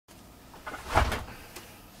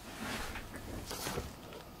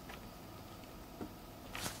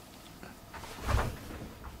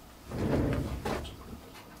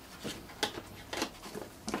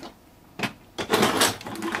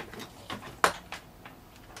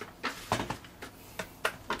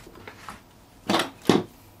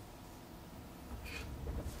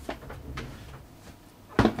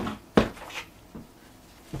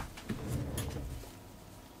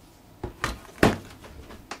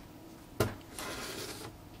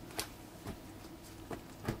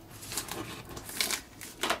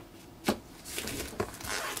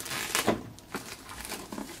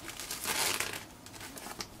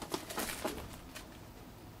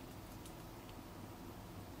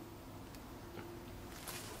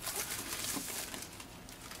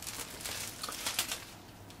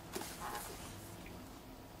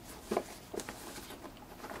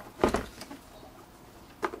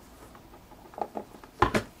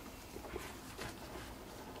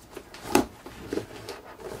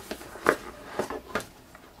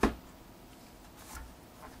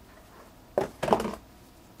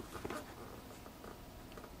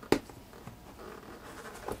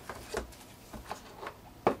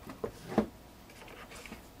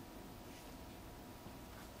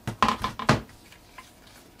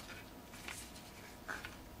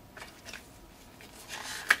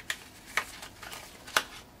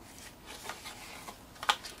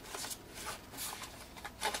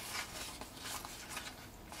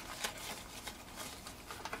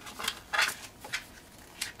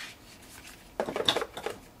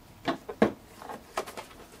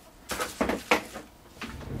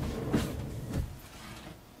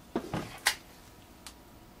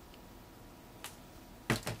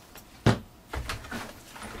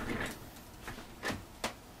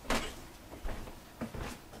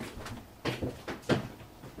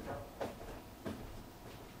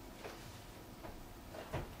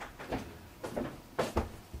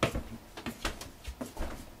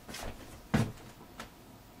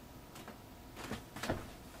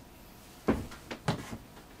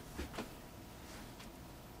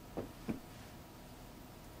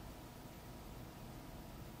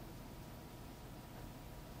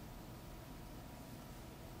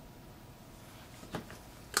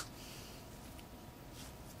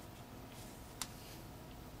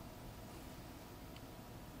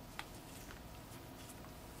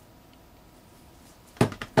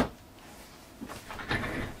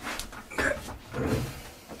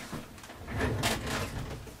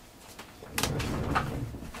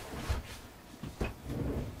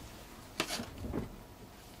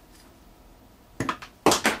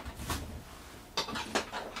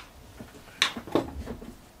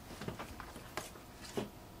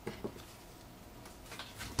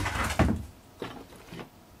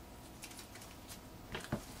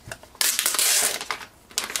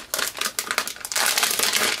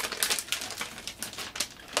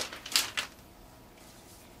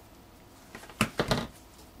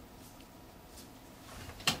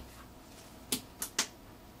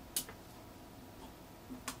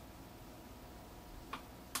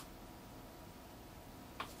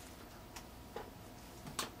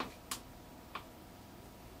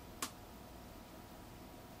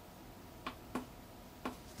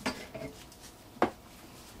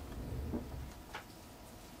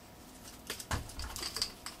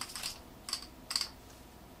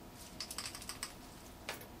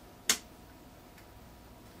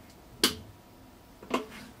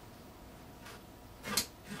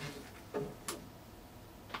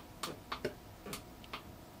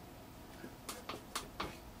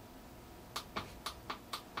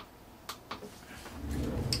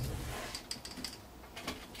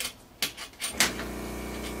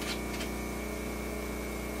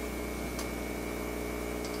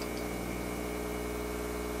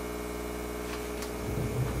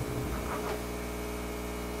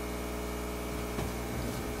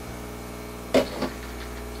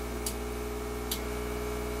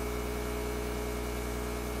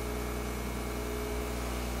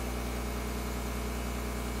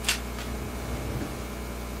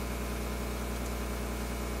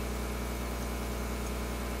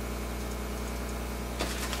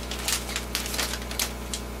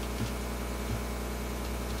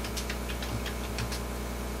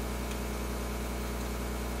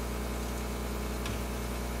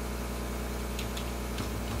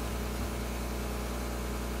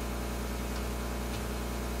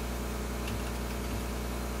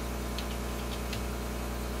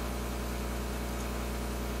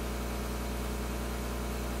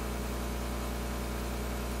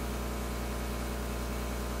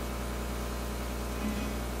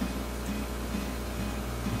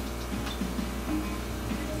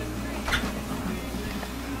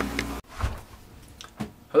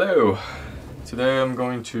Hello! Today I'm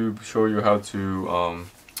going to show you how to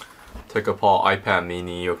take apart iPad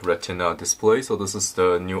mini of retina display. So this is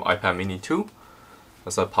the new iPad mini 2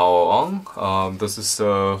 as I power on. This is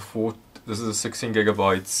a 16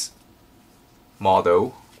 gigabytes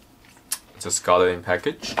model. Just got it in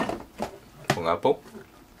package from Apple.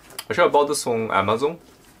 Actually, I bought this on Amazon.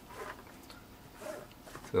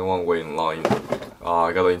 Didn't want to wait in line.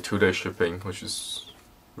 I got it in 2-day shipping, which is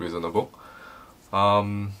reasonable.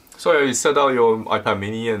 So yeah, you set out your iPad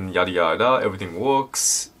mini and yada yada, everything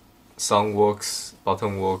works, sound works,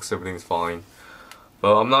 button works, everything's fine.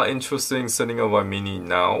 But I'm not interested in setting up my mini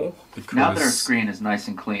now because... Now that our screen is nice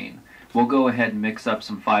and clean, we'll go ahead and mix up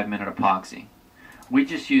some 5-minute epoxy. We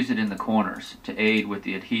just use it in the corners to aid with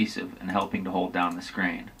the adhesive and helping to hold down the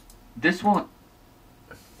screen. This won't...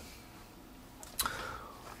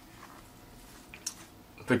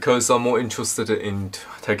 Because I'm more interested in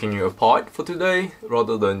taking it apart for today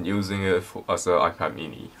rather than using it as an iPad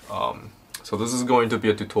mini. So this is going to be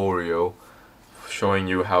a tutorial showing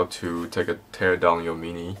you how to tear down your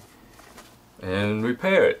mini and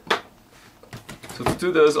repair it. So to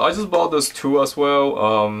do this, I just bought this tool as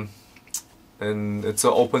well, and it's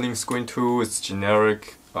an opening screen tool. It's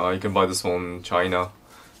generic. You can buy this from China.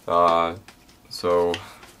 So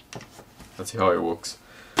let's see how it works.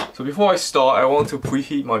 So before I start, I want to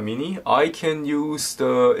preheat my mini. I can use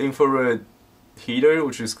the infrared heater,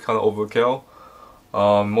 which is kind of overkill.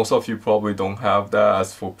 Most of you probably don't have that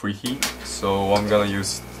as for preheat. So what I'm gonna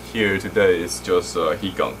use here today is just a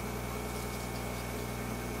heat gun.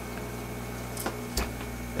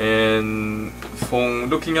 And from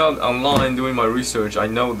looking out online, doing my research, I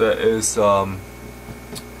know there is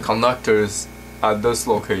connectors at this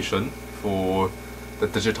location for the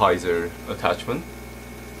digitizer attachment.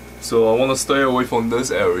 So I want to stay away from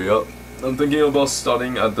this area. I'm thinking about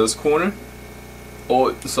starting at this corner,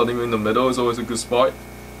 or starting in the middle is always a good spot.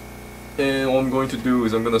 And what I'm going to do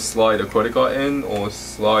is I'm going to slide a credit card in, or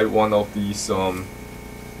slide one of these, where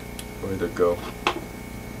did it go?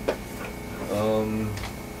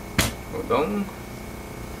 Hold on.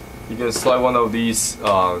 You can slide one of these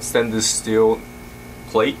stainless steel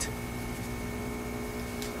plate,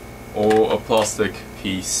 or a plastic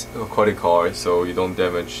piece, a credit card, so you don't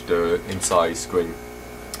damage the inside screen.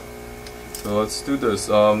 So let's do this.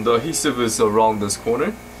 The adhesive is around this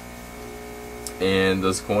corner and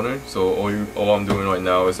this corner, so all I'm doing right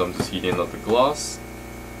now is I'm just heating up the glass.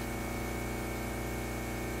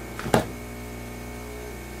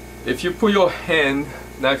 If you put your hand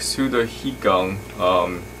next to the heat gun,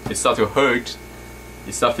 it starts to hurt,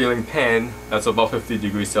 you start feeling pain. That's about 50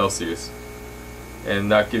 degrees Celsius,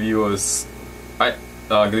 and that gives you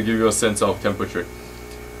gonna give you a sense of temperature.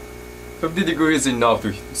 50 degrees is enough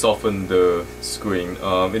to soften the screen.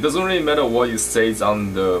 It doesn't really matter what it says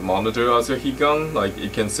on the monitor as your heat gun. Like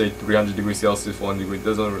it can say 300 degrees Celsius, 1 degree.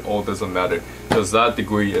 Doesn't matter, because that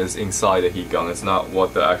degree is inside the heat gun. It's not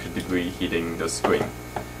what the actual degree heating the screen.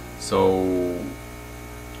 So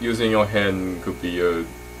using your hand could be a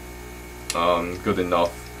good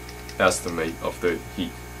enough estimate of the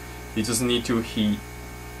heat. You just need to heat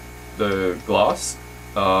the glass.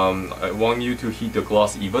 I want you to heat the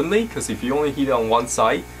glass evenly, because if you only heat it on one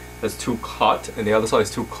side that's too hot and the other side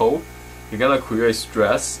is too cold, you're gonna create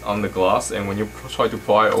stress on the glass, and when you try to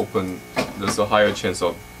pry it open, there's a higher chance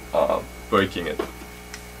of breaking it.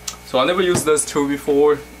 So I never used this tool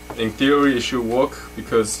before. In theory it should work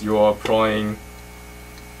because you are prying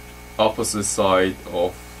opposite side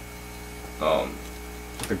of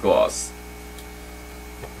the glass,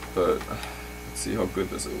 but let's see how good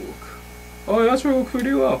does it work. Oh, it actually worked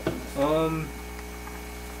pretty well.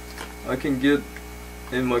 I can get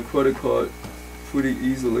in my credit card pretty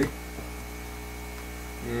easily,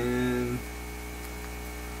 and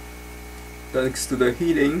thanks to the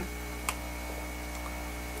heating,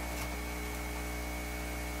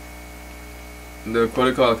 the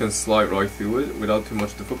credit card can slide right through it without too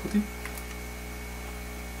much difficulty.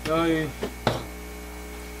 This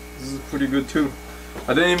is pretty good too.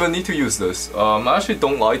 I didn't even need to use this. I actually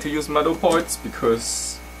don't like to use metal parts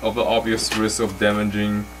because of the obvious risk of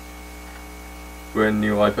damaging brand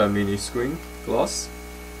new iPad mini screen glass.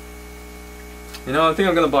 You know, I think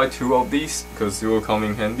I'm gonna buy 2 of these because it will come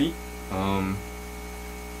in handy.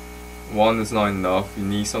 One is not enough. You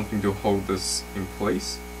need something to hold this in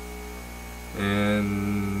place.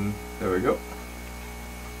 And there we go.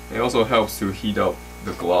 It also helps to heat up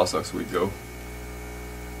the glass as we go.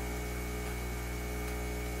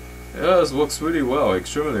 Yeah, this works really well,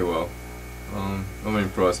 extremely well. I'm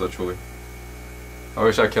impressed actually. I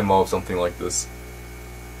wish I came out with something like this.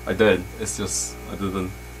 I did, it's just I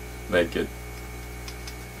didn't make it.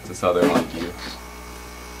 Just how they like you.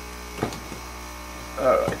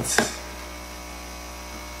 Alright.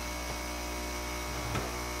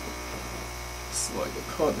 Slide the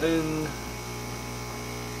card in.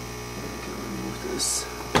 We can remove this.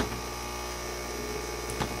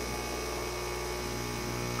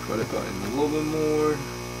 Cut it back in a little bit more.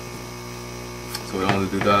 So we don't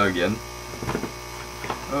want to do that again.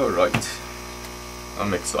 Alright.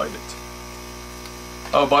 I'm excited.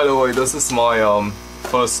 Oh, by the way, this is my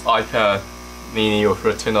first iPad mini with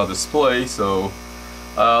retina display. So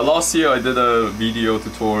last year I did a video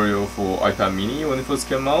tutorial for iPad mini when it first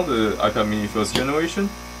came out, the iPad mini first generation.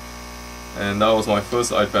 And that was my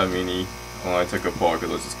first iPad mini when I took it apart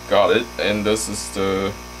because I just got it. And this is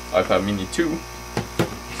the iPad mini 2.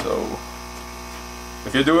 So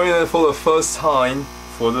if you're doing it for the first time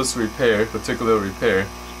for this particular repair,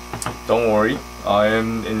 don't worry, I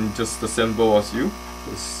am in just the same boat as you.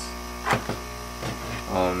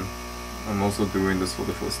 I'm also doing this for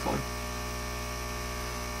the first time.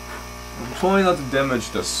 I'm trying not to damage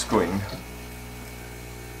the screen.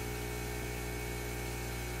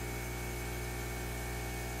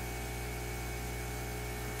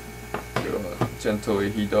 Gently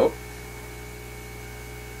heat up.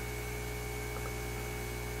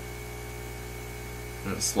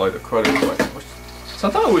 And slide the credit card.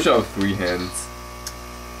 Sometimes I wish I have 3 hands.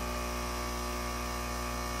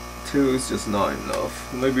 2 is just not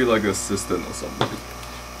enough. Maybe like an assistant or somebody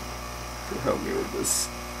to help me with this.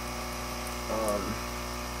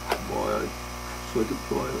 While I try to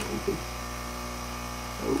pry it open.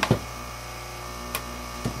 Oh.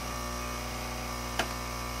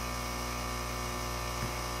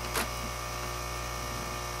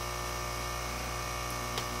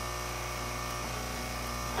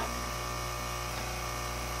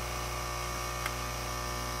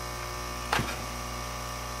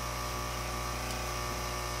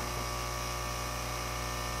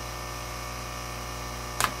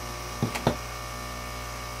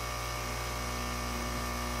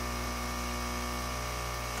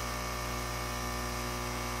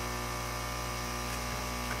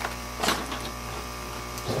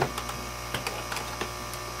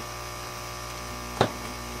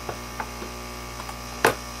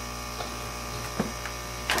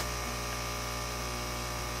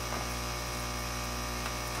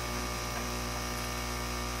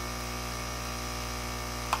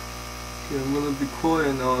 Okay, I'm gonna be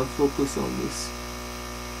quiet now and focus on this.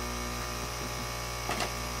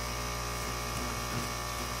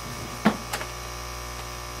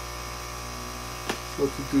 So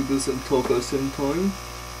to do this and talk at the same time.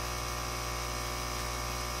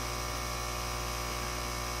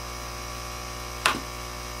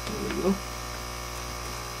 There we go.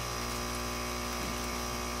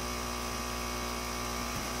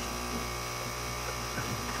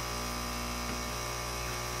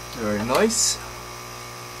 Very nice.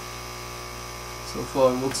 So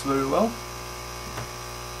far it works very well.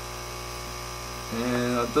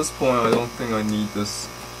 And at this point I don't think I need this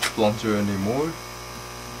plunger anymore.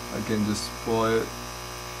 I can just apply it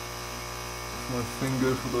with my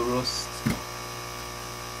finger for the rust.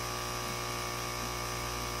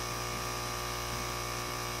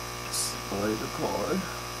 Slide the card.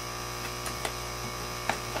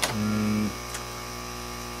 And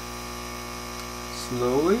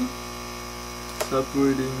slowly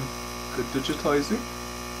separating the digitizer.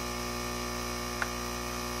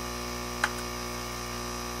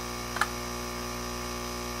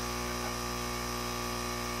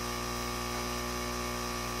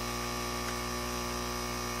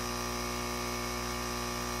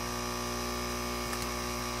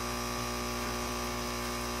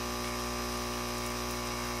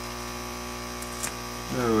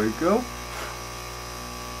 There we go.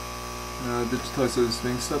 Digitizer is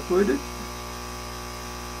being separated.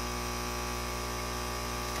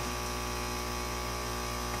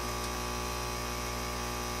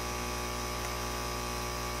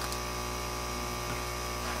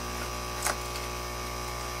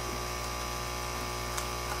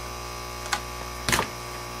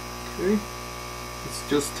 Okay, it's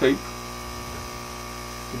just tape.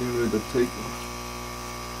 Getting rid of the tape.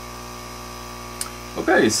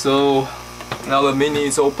 Okay, so now the mini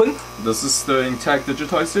is open. This is the intact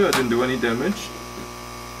digitizer. I didn't do any damage.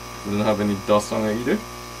 Didn't have any dust on it either.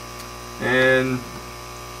 And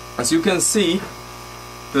as you can see,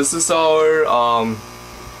 this is our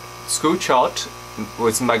screw chart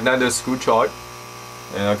with magnetic screw chart.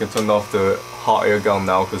 And I can turn off the hot air gun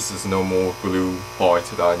now because there's no more blue part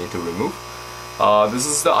that I need to remove. This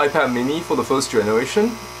is the iPad mini for the first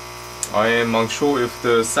generation. I am unsure if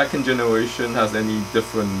the second generation has any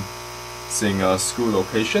different missing screw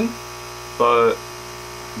location, but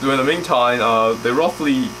during the meantime, they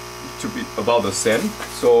roughly to be about the same.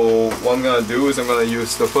 So what I'm gonna do is I'm gonna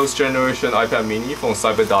use the first generation iPad mini from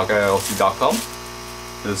cyberdark@lc.com.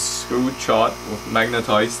 The screw chart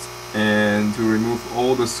magnetized, and to remove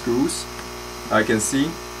all the screws I can see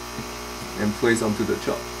and place onto the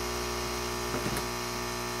chart.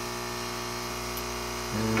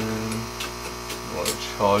 And I want to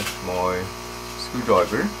charge my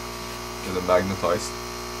screwdriver with the magnetized.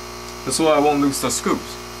 That's why I won't lose the screws.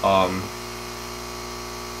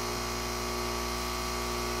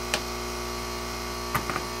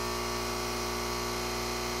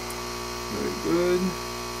 Very good.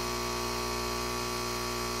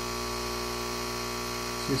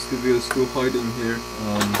 Seems to be a screw hiding here.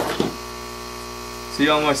 See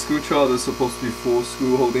on my screw chart there's supposed to be 4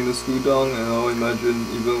 screws holding the screw down, and I'll imagine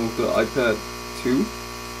even with the iPad 2,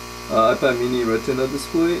 iPad mini retina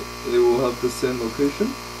display, it will have the same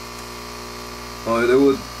location.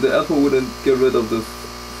 The Apple wouldn't get rid of the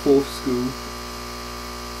 4th screw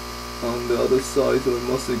on the other side, so it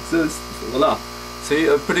must exist. Voila! See,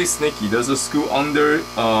 pretty sneaky. There's a screw under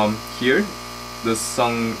here. There's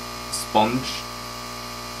some sponge.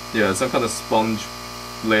 Yeah, some kind of sponge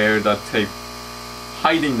layer that tape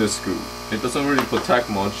hiding the screw. It doesn't really protect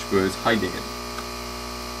much, but it's hiding it.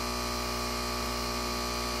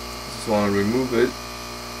 Just want to remove it.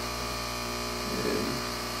 And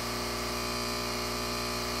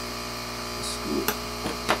screw it.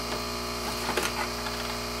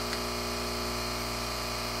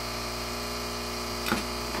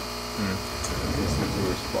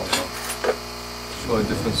 Try a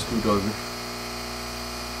different screwdriver.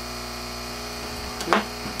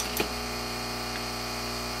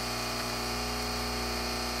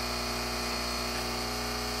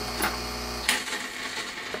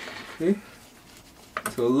 Okay.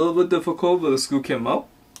 So a little bit difficult, but the screw came out.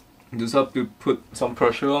 You just have to put some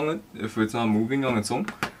pressure on it if it's not moving on its own.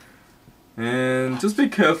 And just be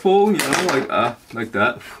careful, you know, like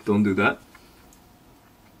that. Don't do that.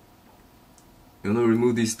 You want to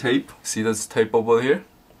remove this tape. See this tape over here?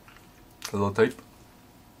 A little tape.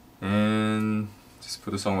 And just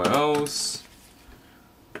put it somewhere else.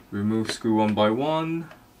 Remove screw one by one.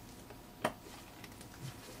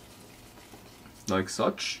 Like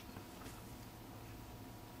such.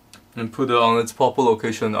 And put it on its proper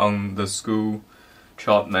location on the screw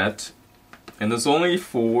chart mat. And there's only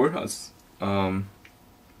 4 on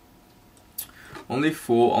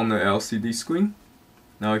the LCD screen.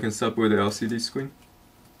 Now I can separate the LCD screen.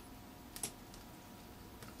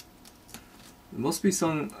 There must be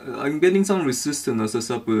some, I'm getting some resistance as I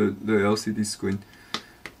separate the LCD screen.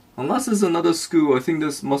 Unless there's another screw, I think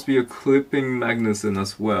this must be a clipping mechanism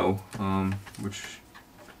as well, which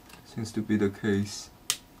seems to be the case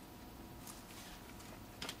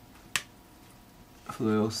for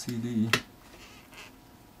the LCD.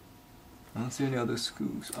 I don't see any other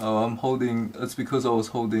screws. Oh, that's because I was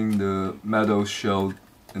holding the metal shell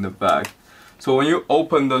in the back. So when you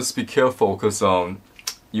open this, be careful, because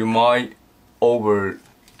you might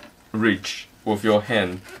overreach with your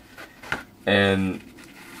hand, and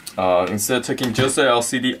instead of taking just the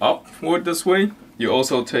LCD upward this way, you're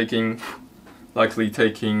also likely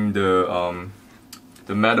taking the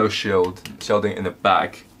metal shielding in the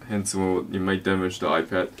back, hence you may damage the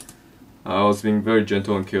iPad. I was being very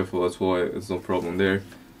gentle and careful, that's why there's no problem there.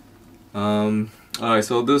 Alright,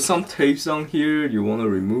 so there's some tapes on here. You want to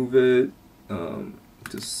remove it.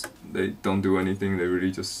 They don't do anything, they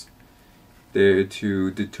really just there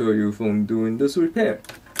to deter you from doing this repair.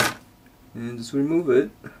 And just remove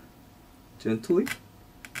it gently.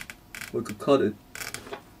 We could cut it.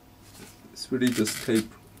 It's really just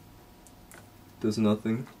tape. Does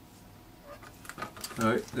nothing.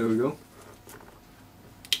 Alright, there we go.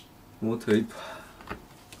 More tape.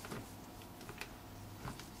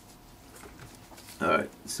 Alright,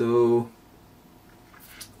 so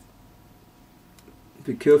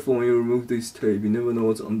be careful when you remove this tape. You never know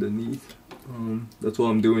what's underneath. That's why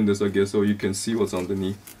I'm doing this, I guess, so you can see what's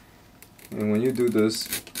underneath. And when you do this,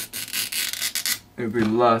 it'll be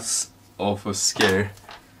less of a scare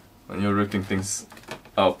when you're ripping things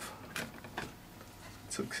up,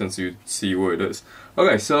 so, since you see where it is.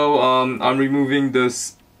 Okay, so I'm removing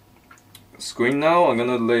this screen now. I'm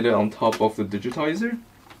gonna lay it on top of the digitizer.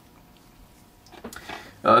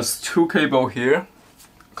 There's 2 cables here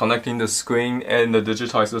connecting the screen and the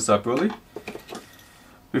digitizer separately.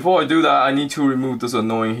 Before I do that, I need to remove this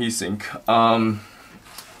annoying heatsink.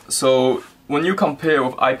 So when you compare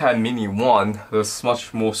with iPad mini 1, there's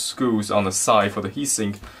much more screws on the side for the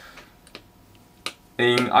heatsink.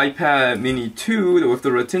 in iPad mini 2 with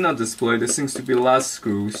the retina display, there seems to be less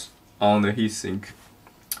screws on the heatsink.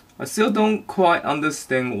 I still don't quite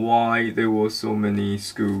understand why there were so many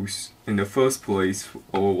screws in the first place,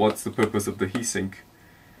 or what's the purpose of the heatsink.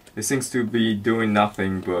 It seems to be doing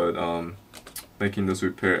nothing but making this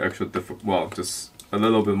repair extra difficult, well, just a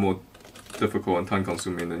little bit more difficult and time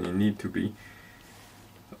consuming than it need to be.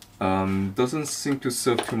 Doesn't seem to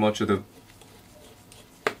serve too much of the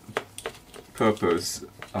purpose.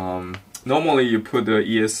 Normally you put the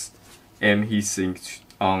ESM heatsink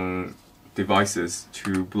on devices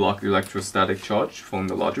to block electrostatic charge from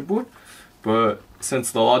the logic board, but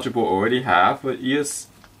since the logic board already have an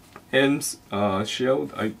ESM's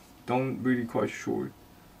shield, I don't really quite sure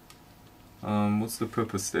what's the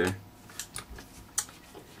purpose there.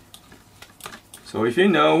 So if you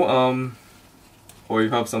know or you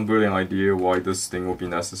have some brilliant idea why this thing will be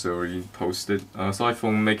necessary, post it. Aside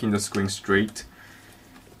from making the screen straight,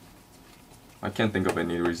 I can't think of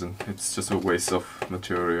any reason. It's just a waste of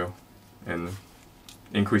material and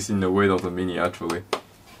increasing the weight of the Mini actually.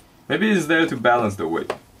 Maybe it's there to balance the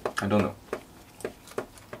weight. I don't know.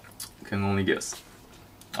 Can only guess.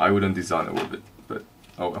 I wouldn't design it with it, but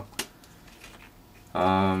oh well.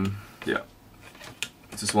 Yeah.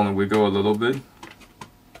 Just want to wiggle a little bit.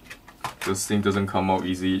 This thing doesn't come out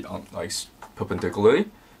easy like perpendicularly,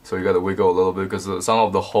 so you gotta wiggle a little bit because some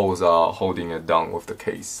of the holes are holding it down with the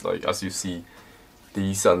case. Like as you see,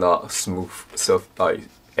 these are not smooth like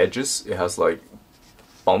edges. It has like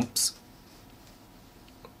bumps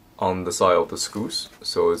on the side of the screws,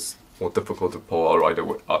 so it's more difficult to pull out right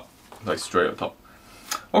away up, like straight on top.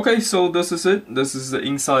 Okay, so this is it. This is the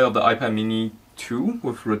inside of the iPad mini 2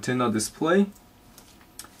 with retina display.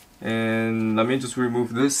 And let me just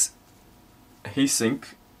remove this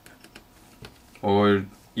heatsink or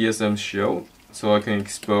ESM shield so I can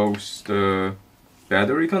expose the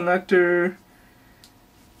battery connector,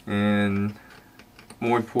 and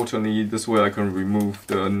more importantly, this way I can remove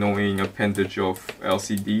the annoying appendage of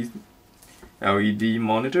LED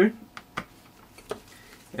monitor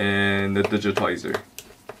and the digitizer.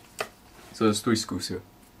 So there's 3 screws here,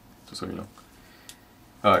 just so you know.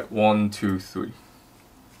 Alright, 1, 2, 3.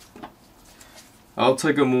 I'll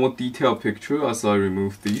take a more detailed picture as I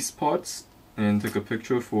remove these parts and take a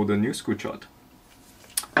picture for the new screw chart.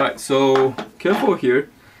 Alright, so careful here.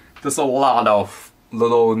 There's a lot of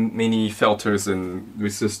little mini filters and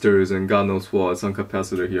resistors and God knows what, some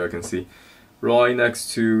capacitor here I can see. Right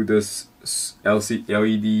next to this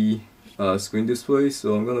LED screen display,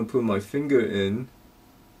 so I'm gonna put my finger in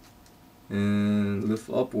and lift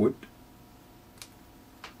upward.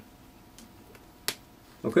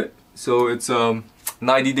 Okay, so it's a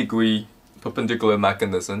 90-degree perpendicular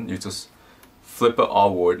mechanism. You just flip it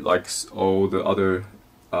outward like all the other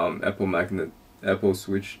Apple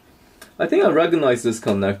switch. I think I recognize this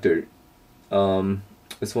connector.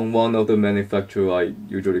 It's from one of the manufacturer I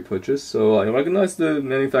usually purchase, so I recognize the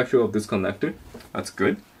manufacturer of this connector. That's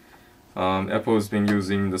good. Apple has been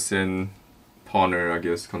using the same partner, I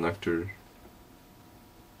guess, connector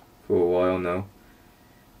for a while now.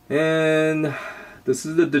 And this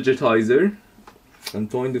is the digitizer. I'm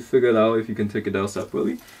trying to figure out if you can take it out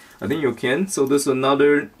separately. I think you can. So there's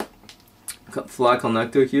another flat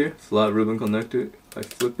connector here, flat ribbon connector. I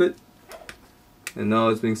flip it, and now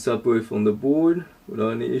it's being separated from the board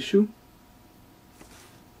without any issue.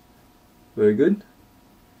 Very good.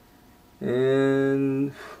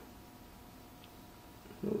 And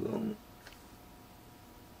hold on.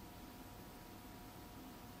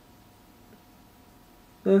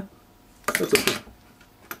 That's okay.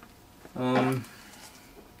 A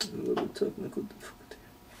little technical difficulty.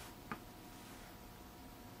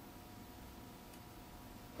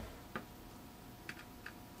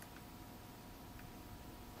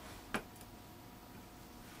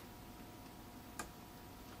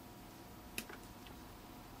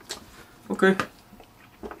 Okay,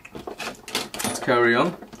 let's carry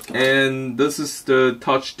on. And this is the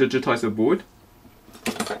touch digitizer board.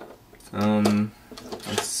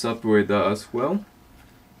 Let's separate that as well.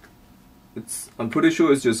 I'm pretty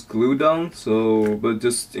sure it's just glued down, so but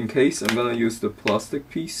just in case, I'm gonna use the plastic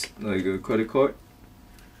piece like a credit card,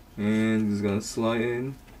 and it's gonna slide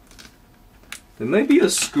in. There may be a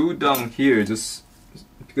screw down here, just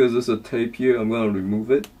because there's a tape here. I'm gonna remove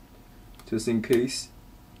it just in case.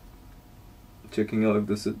 Checking out if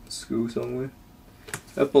there's a screw somewhere.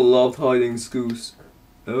 Apple loved hiding screws.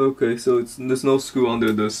 Okay, so there's no screw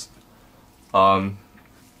under this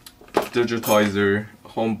digitizer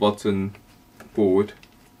home button board.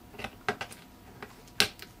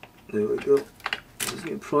 There we go. Just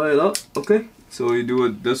gonna pry it up. Okay, So you do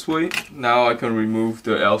it this way. Now I can remove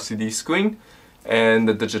the LCD screen and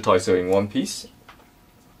the digitizer in one piece.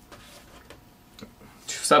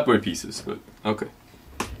 Two separate pieces, but okay.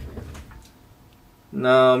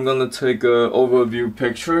 Now I'm gonna take an overview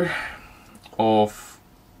picture of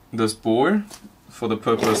this board for the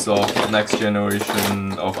purpose of next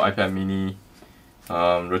generation of iPad mini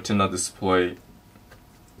retina display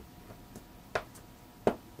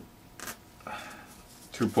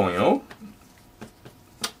 2.0.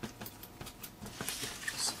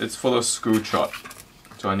 It's for the screw chart,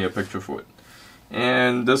 so I need a picture for it.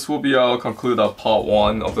 And this will be our conclude our part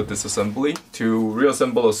 1 of the disassembly. To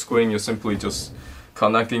reassemble a screen, you're simply just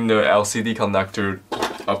connecting the LCD connector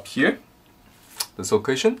up here, this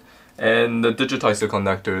location, and the digitizer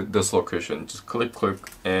connector, this location. Just click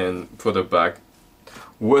and put it back.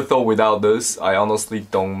 With or without this, I honestly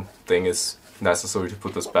don't think it's necessary to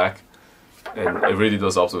put this back, and it really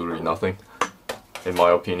does absolutely nothing, in my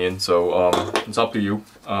opinion. So it's up to you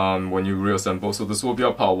when you reassemble. So this will be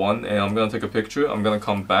our part 1, and I'm gonna take a picture. I'm gonna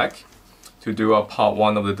come back to do our part 2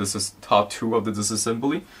 of the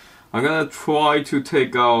disassembly. I'm gonna try to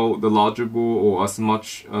take out the logic board or as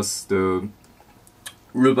much as the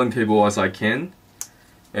ribbon cable as I can,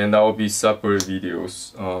 and that will be separate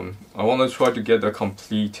videos. I want to try to get a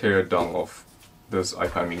complete teardown of this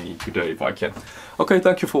iPad mini today if I can. Okay,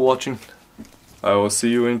 thank you for watching. I will see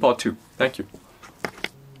you in part 2. Thank you.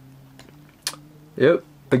 Yep,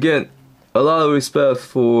 again, a lot of respect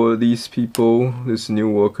for these people, these new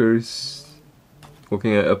workers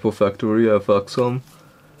working at Apple factory at Foxconn,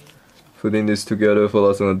 putting this together for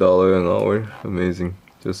less than $1 an hour. Amazing,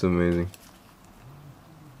 just amazing.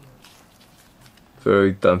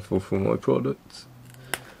 Very thankful for my products.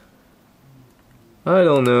 I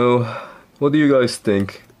don't know, what do you guys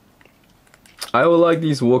think? I would like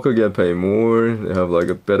these workers get paid more, they have like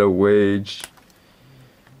a better wage,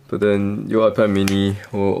 but then your iPad mini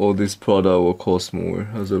or all this product will cost more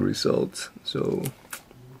as a result. So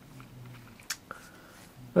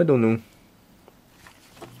I don't know.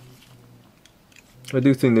 I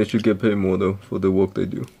do think they should get paid more though for the work they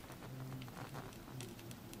do.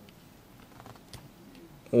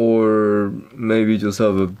 Or maybe just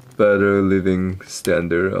have a better living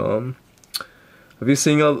standard. Have you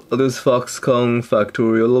seen this Foxconn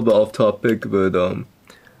factory? A little bit off topic, but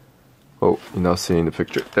oh, you're not seeing the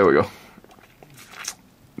picture. There we go.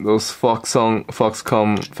 Those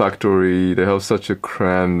Foxconn factory, they have such a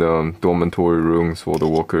crammed dormitory rooms for the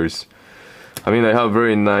workers. I mean, they have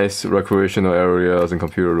very nice recreational areas and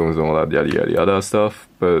computer rooms and all that yada yada stuff,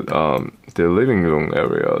 but the living room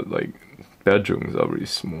area, like bedrooms, are really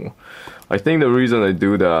small. I think the reason they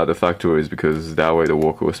do that at the factory is because that way the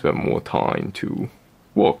worker will spend more time to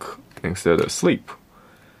work instead of sleep.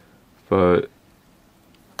 But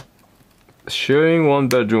sharing one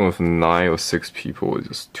bedroom with 9 or 6 people is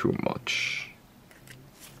just too much,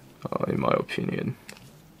 in my opinion.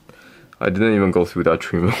 I didn't even go through that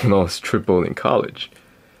treatment when I was triple in college.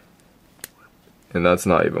 And that's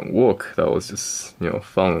not even work, that was just, you know,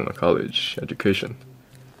 fun in a college education.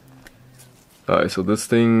 Alright, so this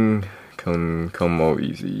thing can come out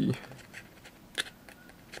easy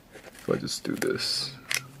if I just do this.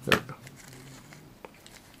 There we go.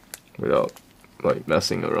 Without like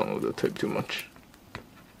messing around with the tape too much.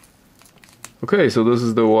 Okay, so this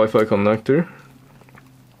is the Wi-Fi connector.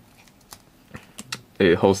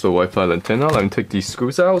 It holds the Wi-Fi antenna. Let me take these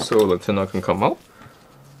screws out so the antenna can come out.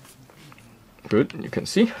 Good, you can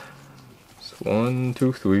see. So 1,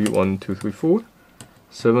 2, 3, 1, 2, 3, 4.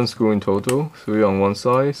 7 screws in total, 3 on one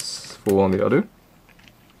side, 4 on the other.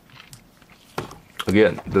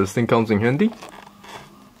 Again, this thing comes in handy.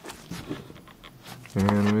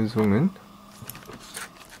 And let me zoom in.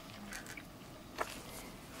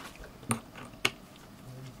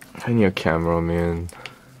 I need a camera, man.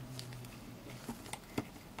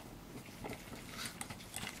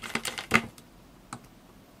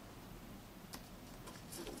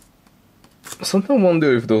 Sometimes I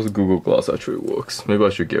wonder if those Google Glass actually works. Maybe I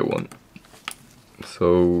should get one.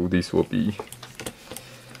 So these will be...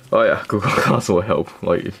 Oh yeah, Google Glass will help.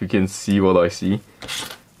 Like if you can see what I see,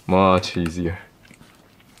 much easier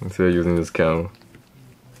instead of using this camera.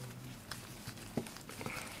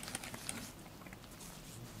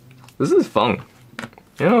 This is fun.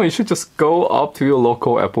 You know, you should just go up to your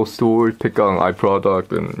local Apple store, pick out an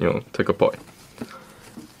iProduct, and you know, take apart.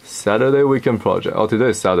 Saturday weekend project. Oh,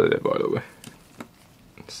 today is Saturday, by the way.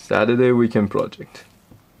 Saturday weekend project.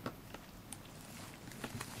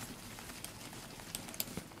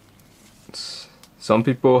 Some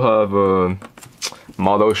people have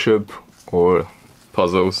model ship or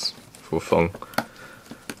puzzles for fun.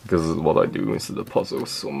 This is what I do instead of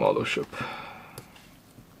puzzles or model ship.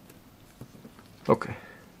 Okay,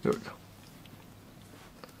 there we go.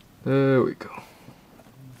 There we go.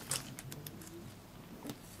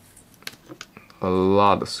 A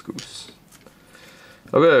lot of screws.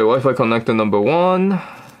 Okay, Wi-Fi connector number 1.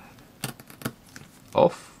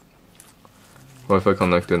 Off. Wi-Fi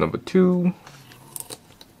connector number 2.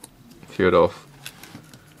 Teared off.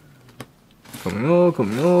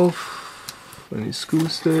 Coming off. Any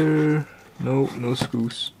screws there? No, no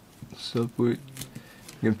screws. Separate.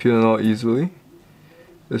 You can peel it out easily.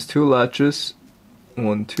 There's 2 latches.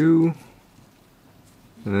 1, 2.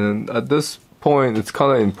 And then at this point, it's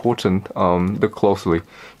kind of important. Look closely.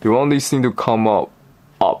 You want these things to come up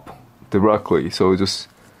directly. So just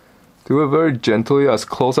do it very gently, as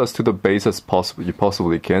close as to the base as possible. You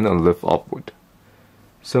possibly can, and lift upward.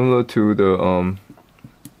 Similar to the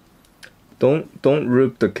Don't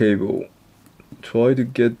rip the cable. Try to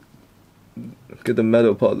get the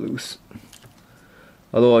metal part loose.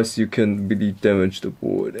 Otherwise, you can really damage the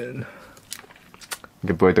board and you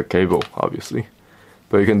can break the cable, obviously.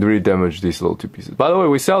 But you can really damage these little 2 pieces. By the way,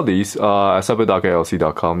 we sell these at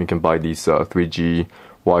separate.klc.com. You can buy these 3G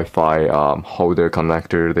Wi-Fi holder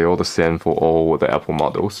connector. They're all the same for all the Apple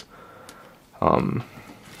models.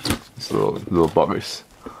 These little buggers.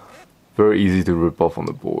 Very easy to rip off on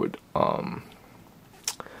the board.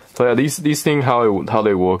 So yeah, these things, how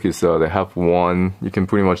they work is they have one. You can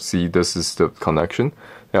pretty much see this is the connection.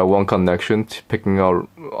 They have one connection picking out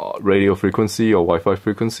radio frequency or Wi-Fi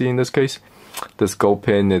frequency in this case. This gold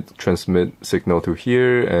pin, it transmits signal to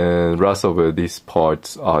here, and rest of it, these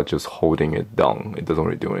parts are just holding it down. It doesn't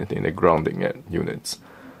really do anything. They're grounding it units.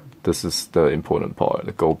 This is the important part,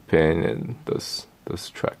 the gold pin and this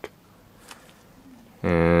track.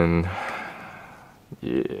 And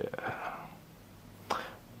yeah,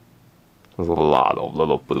 there's a lot of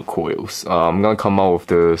little blue coils. I'm gonna come out with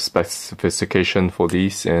the specification for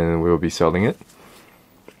these, and we'll be selling it.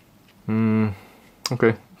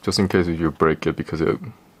 Okay. Just in case if you break it because you're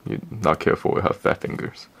not careful, you have fat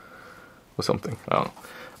fingers or something. I don't know.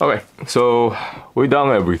 Okay, so we've done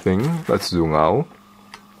everything. Let's zoom out.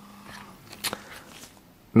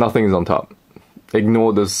 Nothing is on top.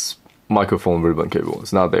 Ignore this microphone ribbon cable.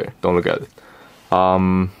 It's not there. Don't look at it.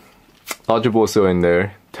 Larger board still in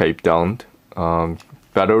there, taped down.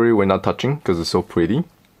 Battery we're not touching because it's so pretty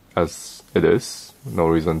as it is. No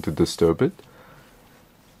reason to disturb it.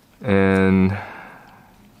 And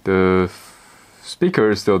the speaker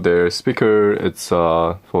is still there. Speaker, it's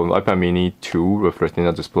for iPad mini 2 with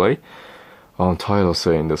retina display. I'm tired of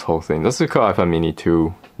saying this whole thing. That's the iPad mini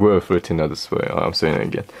 2 with retina display. I'm saying it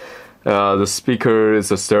again. The speaker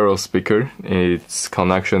is a stereo speaker. Its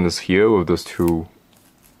connection is here with those 2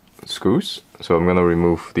 screws. So I'm gonna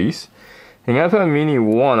remove these. In iPad mini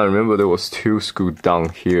 1, I remember there was 2 screws down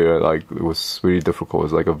here. Like, it was really difficult.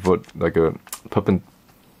 It's like a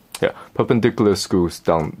perpendicular screws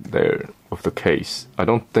down there with the case. I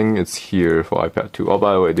don't think it's here for iPad 2. Oh,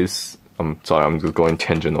 by the way, this, I'm sorry, I'm just going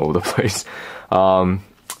tangent all over the place.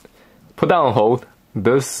 Put that on hold.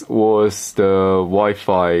 This was the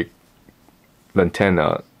Wi-Fi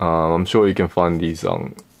antenna. I'm sure you can find these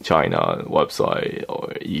on China website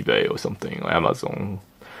or eBay or something, or Amazon.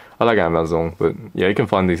 I like Amazon, but yeah, you can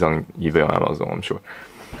find these on eBay or Amazon, I'm sure.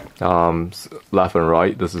 Left and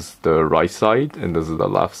right, this is the right side and this is the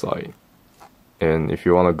left side. And if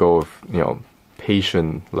you want to go with,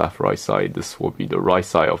 patient left right side, this will be the right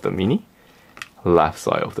side of the mini, left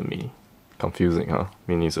side of the mini. Confusing, huh?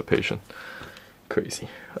 Mini is a patient. Crazy.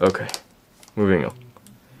 Okay, moving on.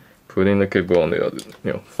 Putting the cable on the other,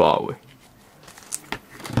 far away.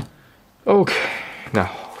 Okay, now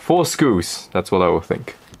 4 screws. That's what I would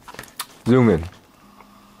think. Zoom in.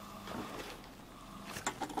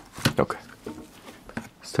 Okay,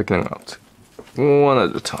 let's take them out one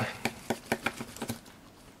at a time.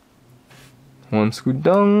 1 screw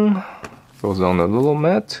down, goes on a little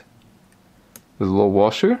mat. There's a little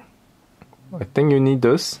washer. I think you need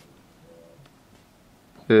this.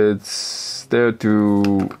 It's there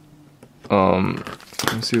to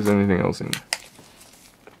let me see if there's anything else in there.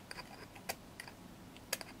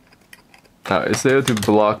 It's there to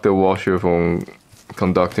block the washer from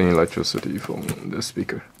conducting electricity from the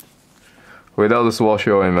speaker. Without this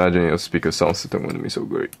washer, I imagine your speaker sound system wouldn't be so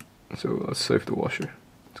great. So let's save the washer.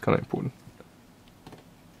 It's kind of important.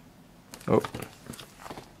 Oh.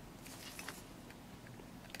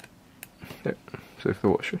 There, save the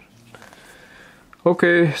washer.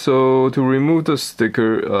 Okay, so to remove the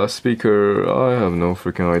speaker, I have no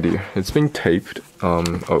freaking idea. It's been taped. Oh,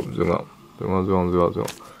 zoom out. Zoom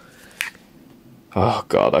out. Oh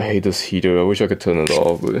god, I hate this heater. I wish I could turn it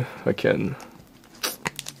off, but I can't.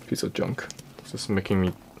 Piece of junk. It's just making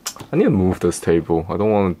me... I need to move this table. I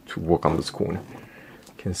don't want to work on this corner.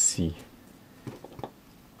 I can see.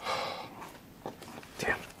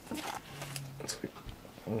 Damn. It's like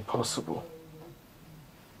impossible.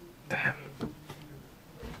 Damn.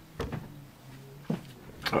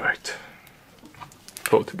 Alright.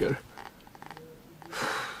 Pull it together.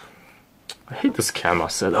 I hate this camera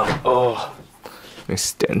setup. Oh. Let me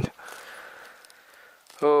stand.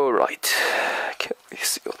 Alright. Can't really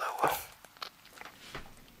see all that well.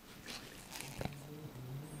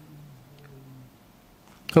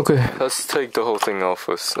 Okay, let's take the whole thing off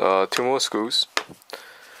first. 2 more screws.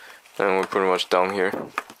 And we're pretty much down here.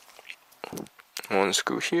 1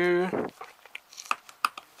 screw here. 1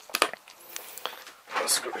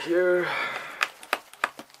 screw here.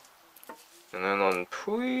 And then I'm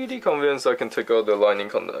pretty convinced I can take out the lining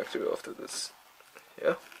connector after this.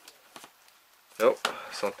 Yeah? Nope,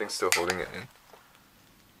 something's still holding it in.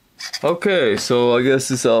 Okay, so I guess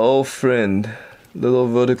it's our old friend. Little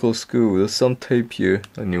vertical screw. There's some tape here.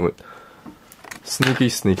 I knew it. Sneaky,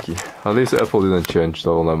 sneaky. At least Apple didn't change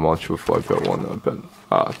all that much with iPad 1,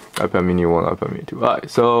 iPad mini 1, iPad mini 2. Alright,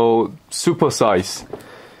 so super size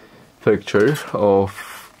picture of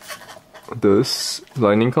this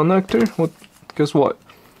lining connector. What? Guess what?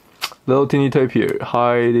 Little teeny tape here,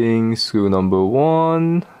 hiding screw number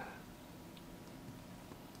 1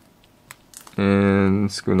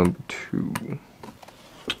 and screw number 2.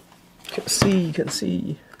 You can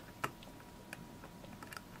see.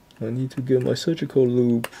 I need to get my surgical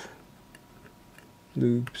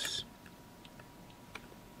loops.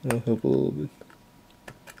 I'll help a little bit.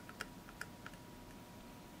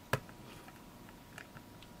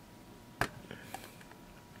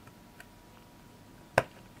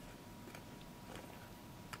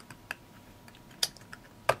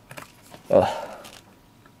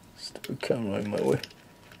 Stupid camera in my way.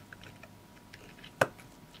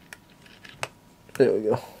 There we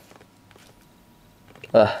go.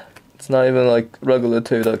 It's not even like regular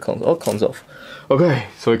tape that comes off. Okay,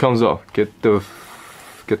 so it comes off. Get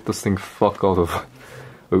this thing fuck out of.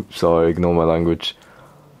 Oops, sorry, ignore my language.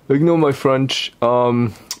 Ignore my French.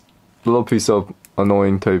 Little piece of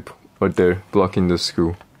annoying tape right there blocking the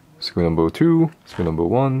screw. Screw number 2, screw number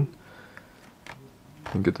 1.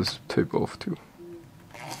 And get this tape off too.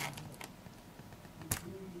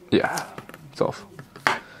 Yeah, it's off.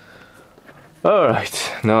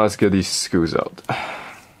 Alright, now let's get these screws out.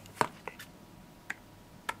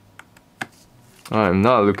 I'm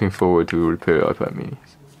not looking forward to repair iPad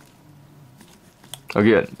minis.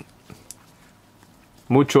 Again,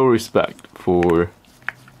 mucho respect for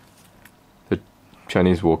the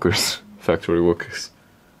Chinese workers, factory workers.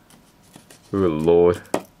 Good lord,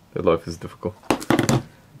 their life is difficult.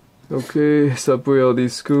 Okay, separate all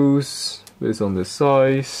these screws based on the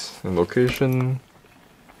size and location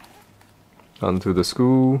onto the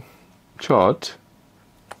screw chart.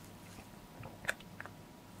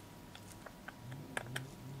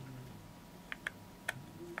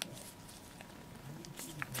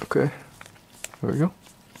 Okay, there we go.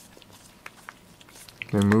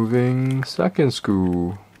 Removing second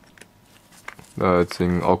screw that's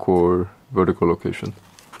in awkward vertical location.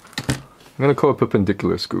 I'm gonna call it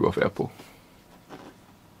perpendicular screw of Apple.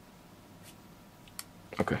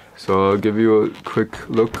 Okay, so I'll give you a quick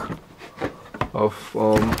look of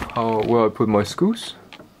where I put my screws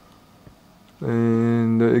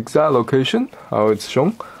and the exact location, how it's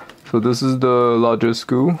shown. So this is the larger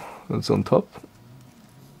screw that's on top.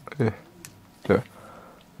 Okay, there.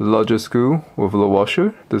 The larger screw with the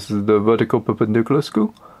washer. This is the vertical perpendicular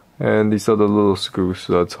screw, and these are the little screws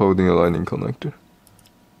that's holding a lining connector.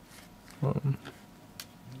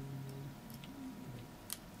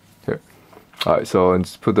 Here. Alright, so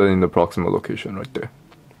let's put that in the proximal location right there.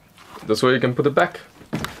 This way you can put it back.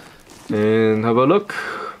 And have a look.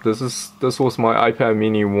 This was my iPad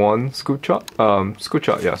mini 1 screw chart. Screw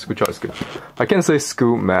chart is good. I can't say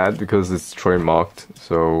screw mat because it's trademarked.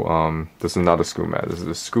 So this is not a screw mat. This is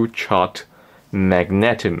a screw chart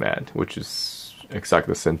magnetic mat, which is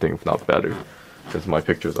exactly the same thing, if not better, because my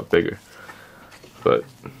pictures are bigger. But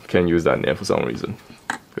can't use that name for some reason,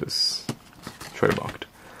 because trademarked.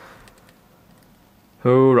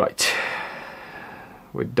 Alright,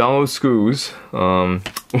 we're done with screws.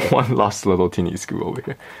 One last little teeny screw over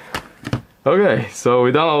here. Okay, so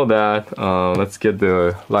we done all that. Let's get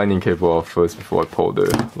the lining cable off first before I pull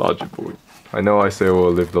the larger board. I know I say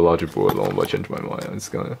we'll leave the larger board alone, but I changed my mind. I'm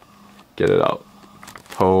just gonna get it out.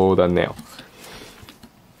 Hold that nail.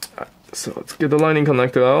 So let's get the lining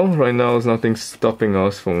connector out. Right now there's nothing stopping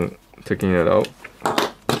us from taking it out.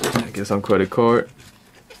 get some credit card.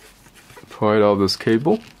 Pry out this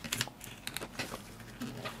cable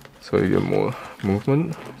so you get more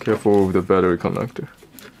movement. Careful with the battery connector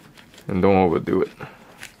and don't overdo it.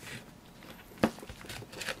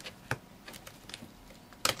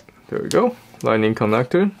 There we go. Lightning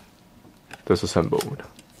connector. Disassembled.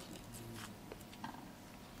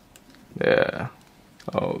 Yeah.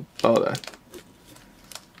 Oh, that.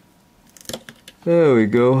 There we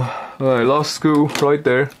go. Alright, last screw right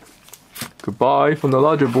there. Goodbye from the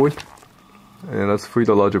larger boy. And let's free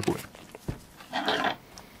the larger boy.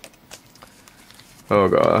 Oh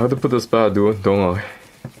god, I have to put this back, don't I?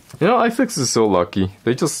 You know, iFix is so lucky.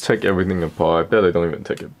 They just take everything apart. I bet they don't even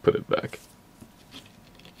put it back.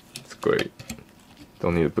 It's great.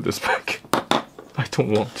 Don't need to put this back. I don't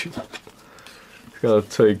want to. It's gotta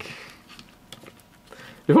take...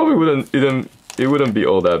 It probably wouldn't be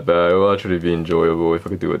all that bad. It will actually be enjoyable if I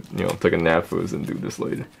could do it, you know, take a nap first and do this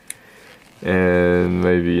later. And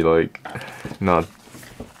maybe like not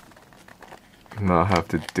have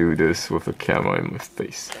to do this with a camera in my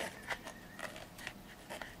face.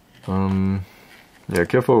 Yeah,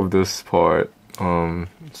 careful with this part.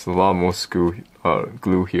 It's a lot more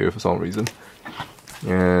glue here for some reason.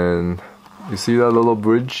 And you see that little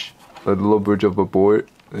bridge? That little bridge of the board?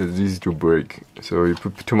 It's easy to break. So you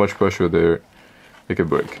put too much pressure there, it could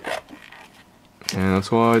break. And that's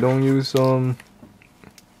why I don't use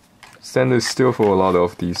stainless steel for a lot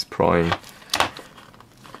of these prying.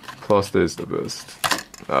 Plastic is the best.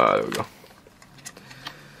 There we go.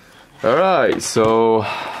 Alright, so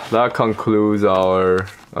that concludes our,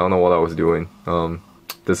 I don't know what I was doing,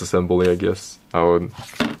 disassembly, I guess. Our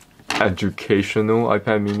educational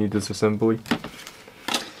iPad mini disassembly.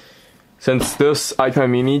 Since this iPad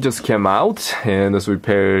mini just came out and this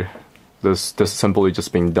disassembly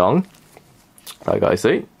just being done, like I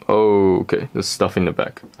say, oh, okay, there's stuff in the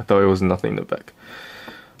back. I thought it was nothing in the back.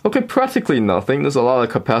 Okay, practically nothing. There's a lot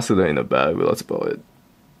of capacitor in the back, but that's about it.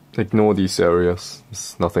 Ignore these areas.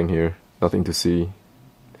 There's nothing here. Nothing to see.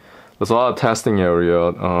 There's a lot of testing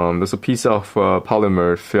area. There's a piece of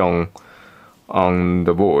polymer film on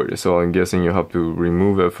the board, so I'm guessing you have to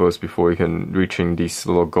remove it first before you can reaching these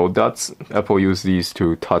little gold dots. Apple use these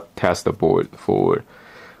to test the board for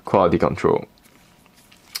quality control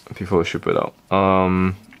before they ship it out.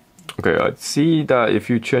 Okay, I see that if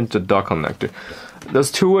you change the dock connector,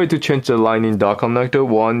 there's two ways to change the Lightning dock connector.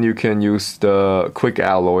 One, you can use the quick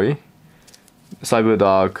alloy,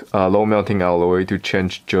 CyberDock low melting alloy to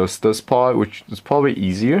change just this part, which is probably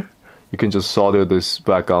easier. You can just solder this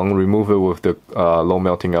back on, remove it with the low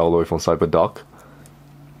melting alloy from CyberDock.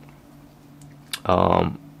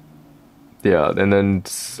 Yeah, and then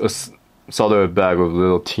solder it back with a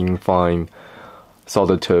little teeny fine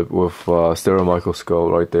solder tip with stereo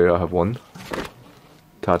microscope right there. I have one.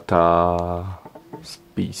 Ta-ta,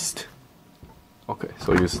 beast. Okay,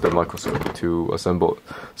 so use the microscope to assemble,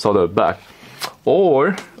 solder it back.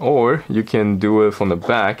 Or you can do it from the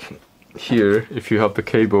back here if you have the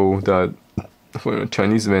cable that from a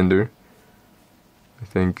Chinese vendor. I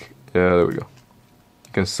think, yeah, there we go.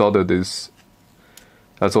 You can solder this.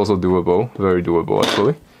 That's also doable, very doable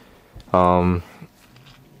actually.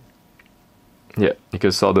 Yeah, you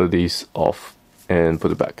can solder these off and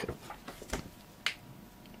put it back.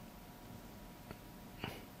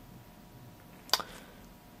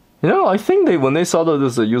 You know, I think when they solder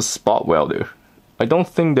this, they use spot welder. I don't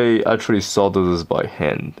think they actually solder this by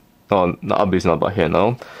hand. Oh, obviously not by hand.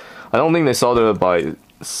 I don't think they solder it by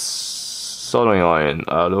soldering iron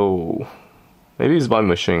at all. Maybe it's by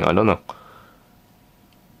machine. I don't know.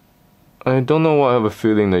 I don't know why I have a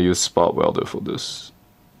feeling they use spot welder for this.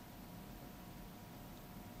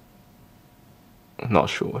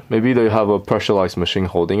 Not sure. Maybe they have a pressurized machine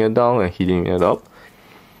holding it down and heating it up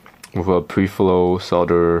with a pre-flow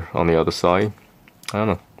solder on the other side. I don't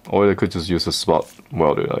know. Or they could just use a spot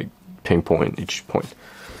welder, like pinpoint each point.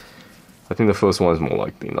 I think the first one is more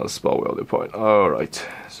likely, not a spot welder part. Alright,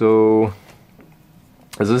 so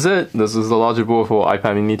this is it. This is the logic board for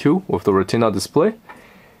iPad mini 2 with the retina display.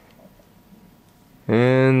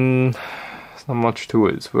 And there's not much to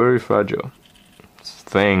it. It's very fragile. It's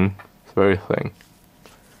thin. It's very thin.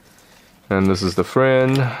 And this is the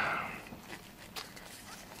friend.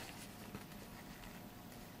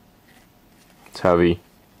 It's heavy.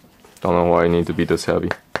 Don't know why it needs to be this heavy.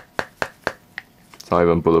 It's not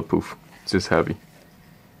even bulletproof. It's just heavy.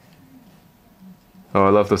 Oh, I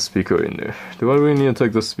left the speaker in there. Do I really need to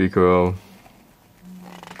take the speaker out?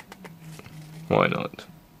 Why not?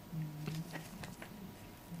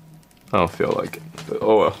 I don't feel like it. But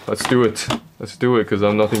oh well, let's do it. Let's do it because I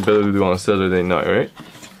have nothing better to do on a Saturday night, right?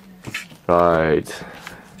 Right.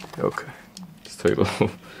 Okay, let's take a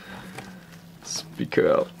little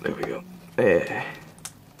speaker out. There we go. Yeah.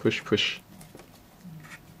 Push, push.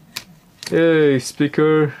 Yay,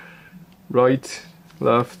 speaker. Right,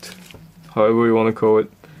 left, however you want to call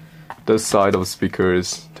it. This side of the speaker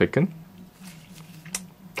is taken.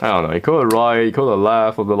 I don't know, you call it right, you call it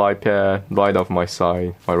left of the iPad, right of my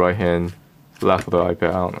side, my right hand, left of the iPad,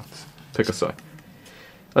 I don't know. Pick a side.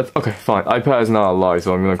 Okay, fine. iPad is not a lie,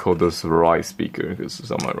 so I'm gonna call this right speaker because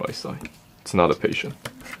it's on my right side. It's not a patient.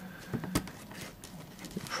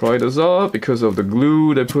 Pry this up because of the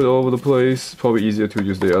glue they put all over the place. Probably easier to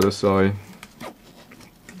use the other side.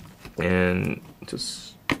 And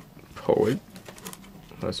just pull it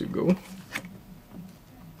as you go.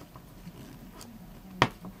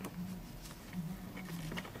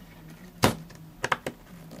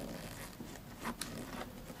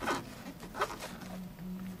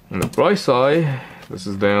 On the bright side, this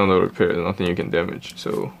is down the repair, nothing you can damage,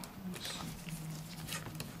 so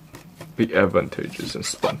be advantageous and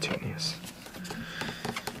spontaneous.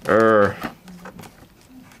 Get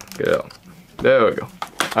out. There we go.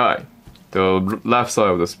 Alright, the left side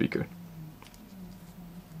of the speaker.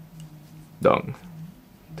 Done.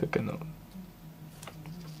 Taken out.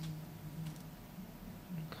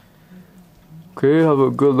 Okay, have a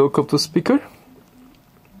good look of the speaker.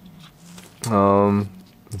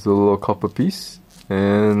 It's a little copper piece,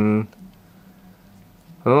 and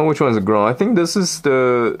I don't know which one is the ground. I think this is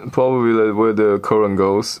the probably where the current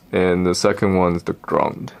goes, and the second one is the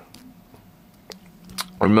ground.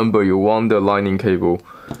 Remember, you want the lightning cable,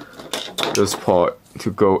 this part,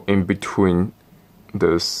 to go in between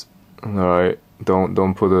this. All right,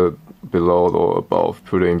 don't put it below or above.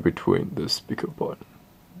 Put it in between the speaker part.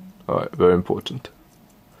 All right, very important.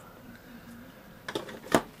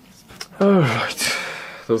 All right.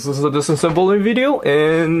 This is a disassembling video,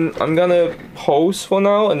 and I'm gonna pause for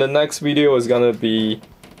now, and the next video is gonna be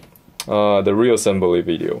the reassembly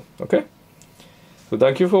video. Okay, so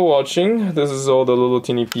thank you for watching. This is all the little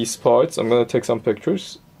teeny piece parts. I'm gonna take some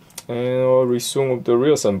pictures and I'll resume with the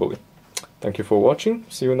reassembly. Thank you for watching.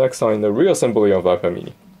 See you next time in the reassembly of iPad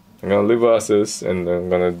mini. I'm gonna leave it as is, and I'm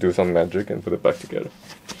gonna do some magic and put it back together.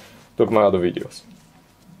 Look at my other videos.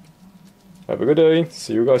 Have a good day.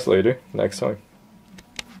 See you guys later next time.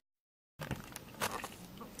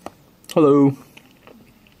 Hello.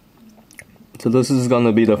 So this is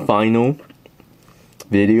gonna be the final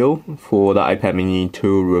video for the iPad mini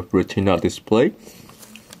 2 with retina display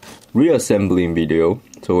reassembling video.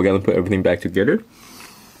 So we're gonna put everything back together.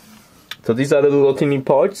 So these are the little teeny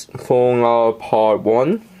parts from our part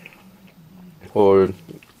 1 or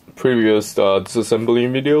previous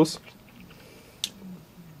disassembling videos.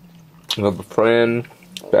 We have a frame,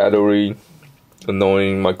 battery,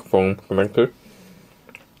 annoying microphone connector.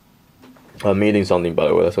 I'm eating something, by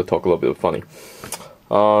the way, so talk a little bit funny.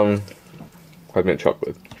 I've made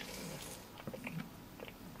chocolate.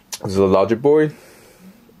 This is a logic board,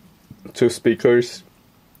 2 speakers,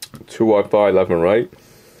 2 Wi-Fi left and right.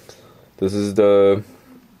 This is the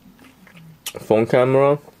phone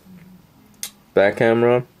camera, back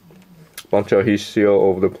camera, bunch of heat seal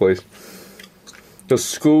over the place. The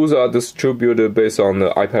screws are distributed based on the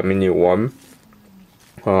iPad mini 1.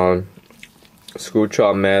 Screw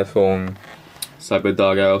chop mat from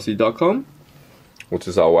cyberdogllc.com, which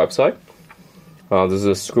is our website. This is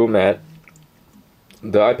a screw mat.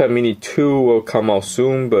 The iPad mini 2 will come out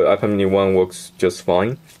soon, but iPad mini 1 works just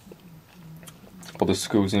fine. All the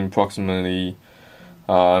screws in approximately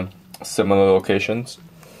similar locations,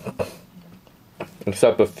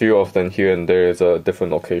 except a few of them here and there is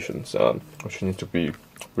different locations, which need to be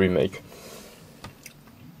remake.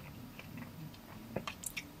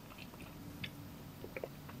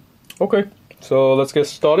 Okay, so let's get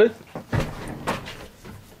started.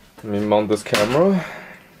 Let me mount this camera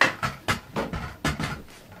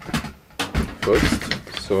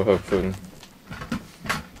first, so I have a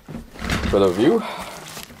better view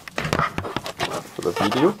for the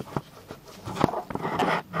video.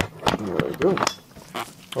 There we go.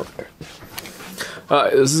 Okay.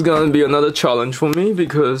 Alright, this is gonna be another challenge for me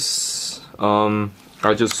because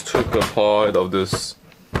I just took a part of this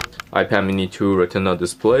iPad mini 2 retina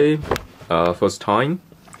display first time,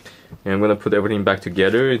 and I'm gonna put everything back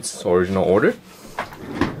together its original order.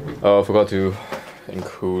 I forgot to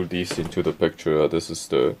include these into the picture. This is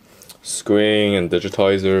the screen and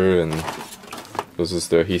digitizer, and this is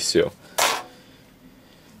the heat seal.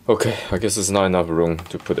 Okay, I guess there's not enough room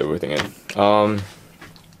to put everything in.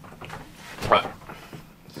 Right,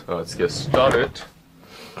 so let's get started.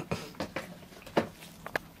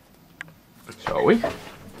 Shall we?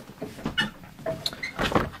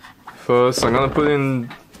 First, I'm gonna put in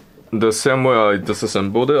the same way I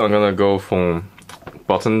disassembled it, I'm gonna go from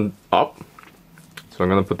bottom up. So I'm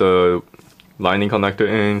gonna put the lightning connector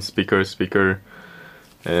in, speaker,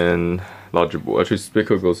 and larger board. Actually,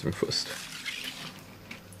 speaker goes in first.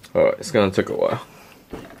 Alright, it's gonna take a while.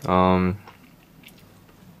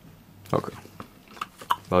 Okay.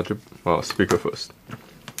 Larger, well, speaker first.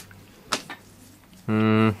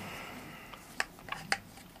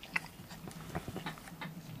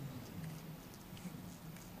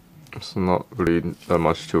 So not really that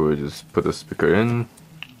much to it, just put the speaker in,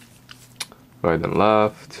 right and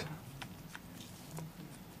left,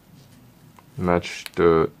 match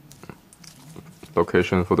the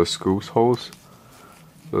location for the screws holes,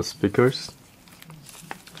 the speakers,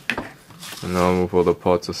 and now move all the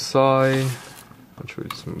parts aside. Actually,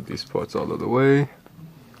 just move these parts out of the way.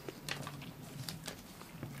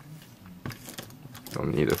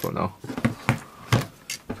 Don't need it for now.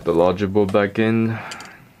 Put the larger board back in.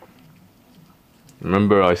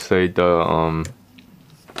 Remember I said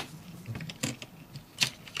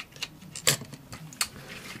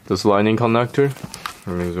this lightning connector.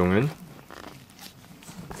 Let me zoom in.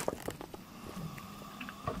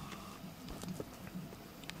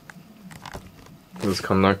 This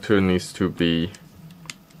connector needs to be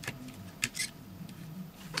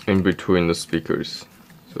in between the speakers,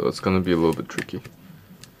 so it's gonna be a little bit tricky.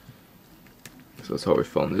 So that's how we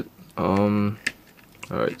found it.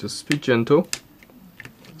 Alright, just be gentle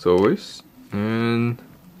as always, and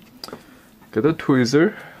get a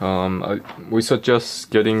tweezer. We suggest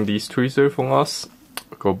getting these tweezers from us.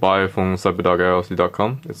 Go buy it from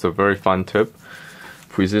cyber.llc.com. It's a very fun tip.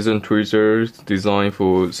 Precision tweezers designed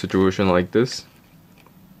for situation like this,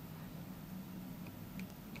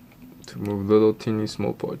 to move little teeny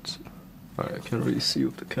small parts. Alright, I can't really see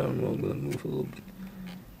with the camera. I'm gonna move a little bit.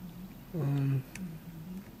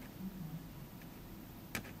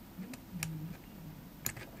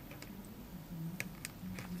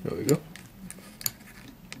 There we go.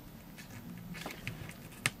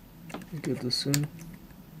 Get this in.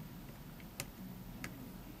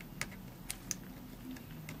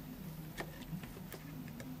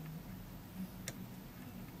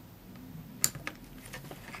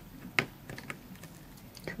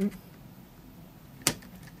 Okay.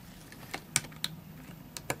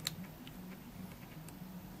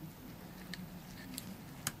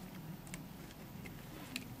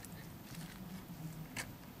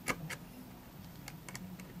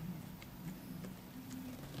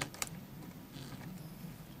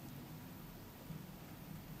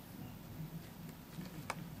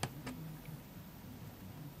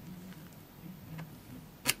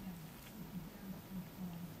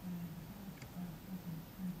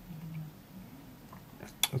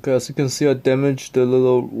 Okay, as you can see, I damaged the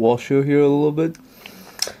little washer here a little bit.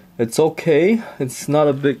 It's okay. It's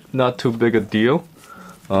not too big a deal.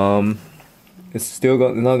 It's still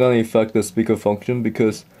not gonna affect the speaker function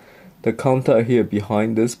because the contact here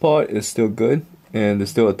behind this part is still good and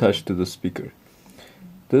it's still attached to the speaker.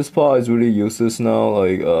 This part is really useless now,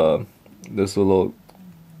 like this little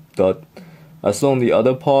dot. As long as the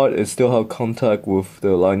other part it still have contact with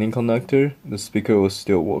the lightning connector, the speaker will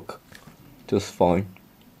still work just fine.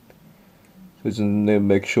 So just need to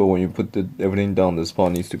make sure when you put everything down, this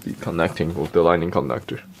part needs to be connecting with the lightning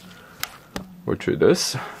connector, which it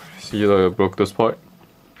is. See that I broke this part?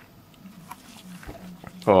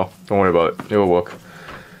 Oh, don't worry about it, it will work.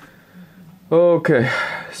 Okay,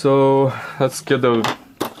 so let's get the...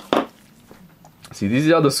 See,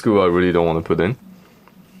 these are the screws I really don't want to put in.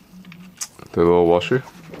 The little washer.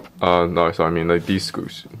 No, sorry, I mean like these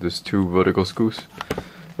screws. There's two vertical screws.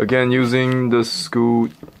 Again, using the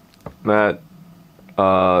screw mat,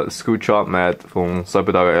 screw chop mat from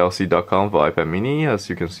cyber.llc.com for iPad mini. As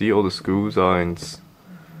you can see, all the screws are in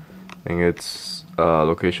its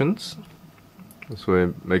locations. This way,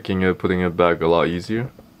 putting it back a lot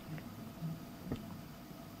easier.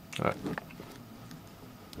 Alright.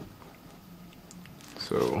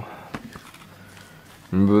 So,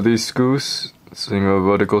 remember these screws, it's in a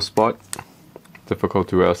vertical spot, difficult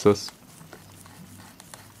to access.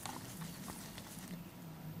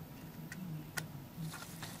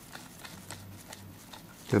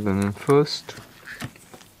 Get them in first.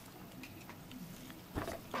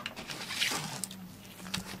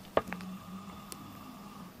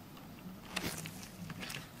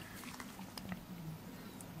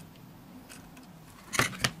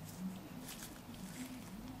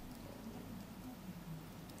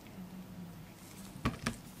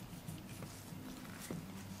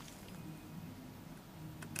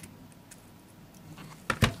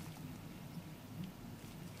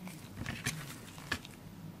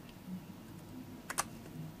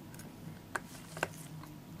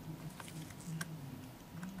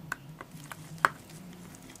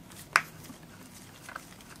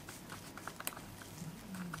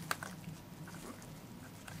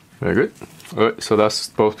 Very good. Alright, so that's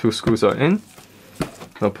both two screws are in.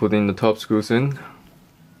 Now put in the top screws in.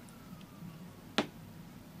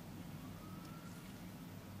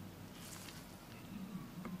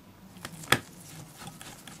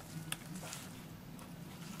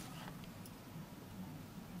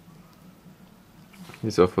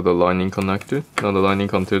 These are for the lining connector. Now the lining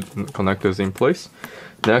connector is in place.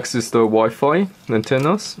 Next is the Wi-Fi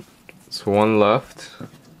antennas. So one left,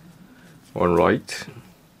 one right.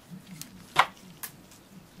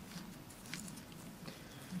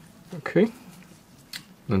 Okay.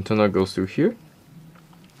 The antenna goes through here.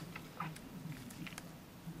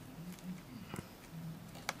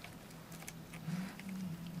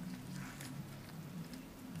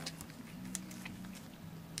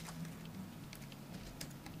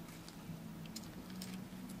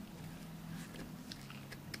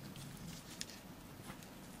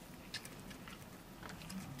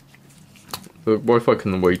 The Wi-Fi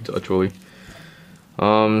can wait actually.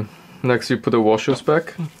 Next you put the washers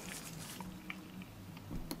back.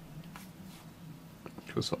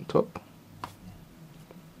 Goes on top.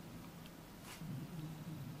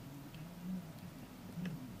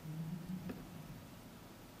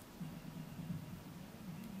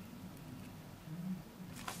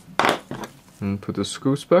 And put the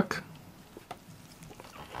screws back.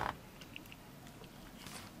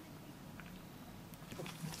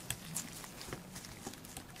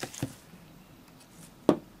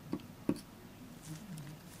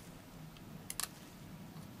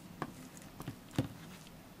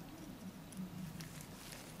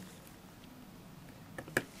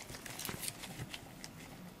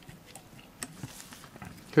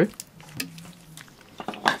 Okay.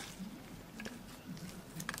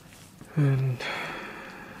 And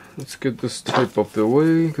let's get this tape off the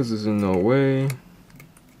way because it's in our way.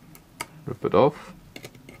 Rip it off.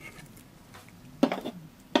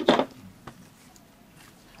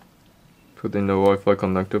 Put in the Wi-Fi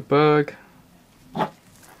connector back.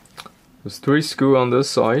 There's 3 screws on this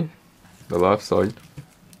side, the left side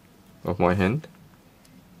of my hand.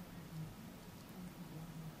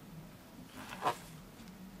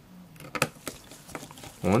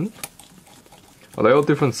 One. Oh, they're all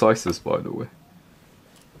different sizes, by the way.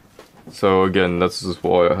 So again, that's just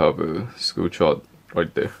why I have a screw chart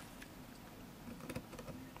right there.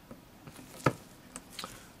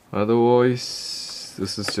 Otherwise,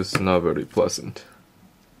 this is just not very pleasant.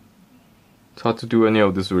 It's hard to do any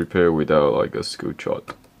of this repair without like a screw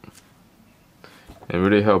chart. And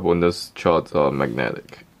really help when this charts are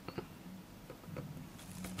magnetic.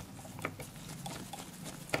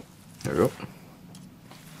 There we go.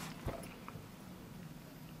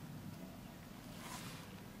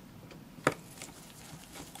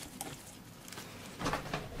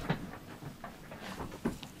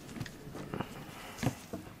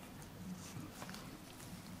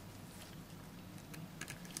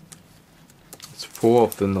 It's 4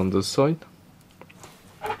 of them on this side.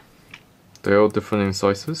 They're all different in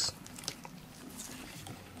sizes.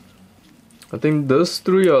 I think those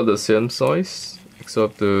 3 are the same size,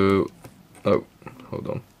 except the... oh, hold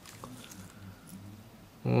on.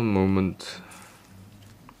 One moment.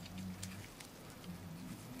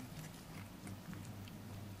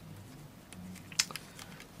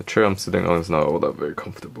 The chair I'm sitting on is not all that very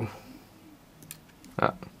comfortable.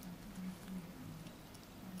 Ah.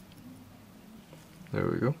 There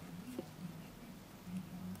we go.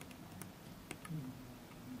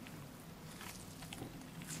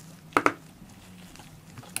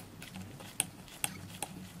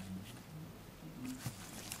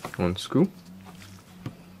 One screw.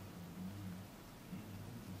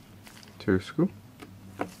 2 screw.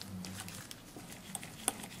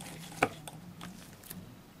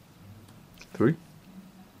 Three.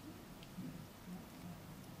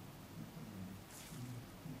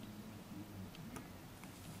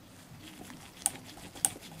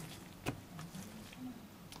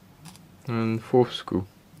 And 4th screw.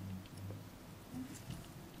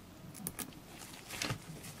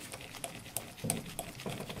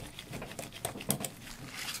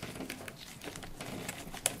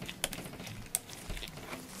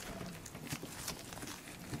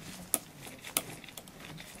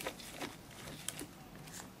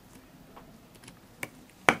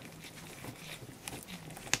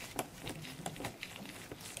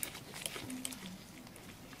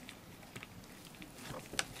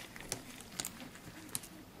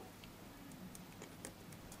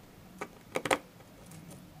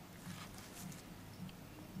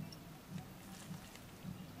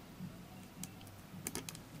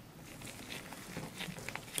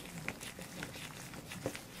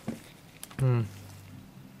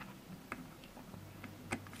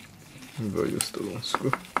 Maybe I used the long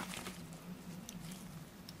screw.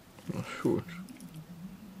 Not sure.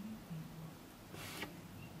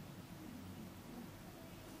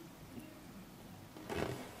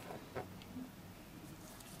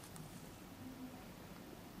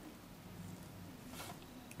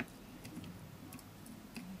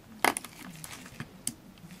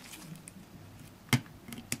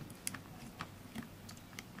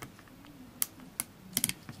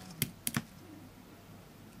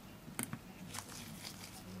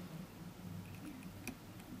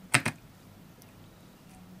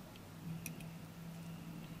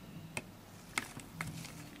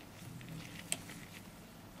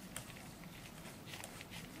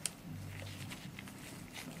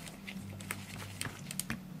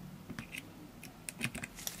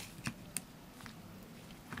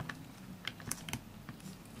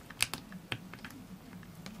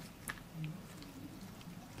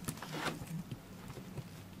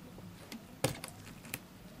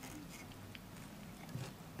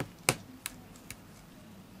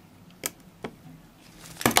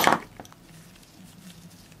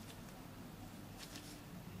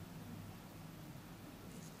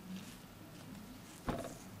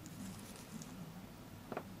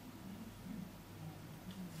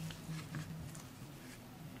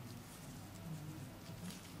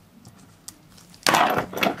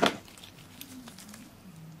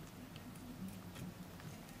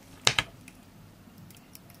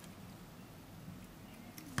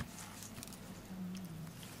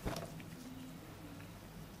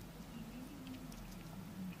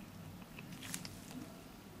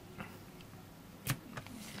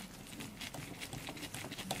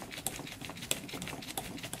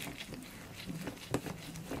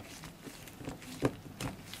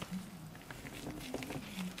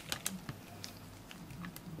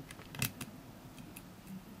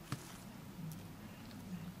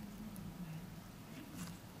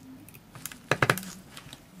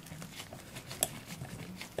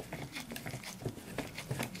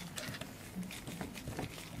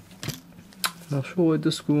 Not sure why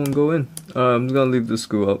this screw won't go in. I'm gonna leave this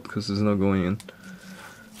screw out because it's not going in.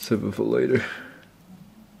 Save it for later.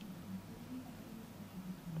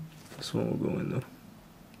 This one will go in though.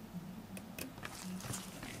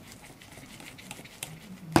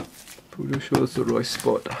 Pretty sure it's the right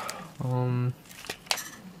spot.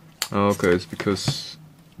 Okay, it's because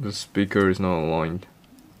the speaker is not aligned.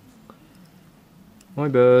 My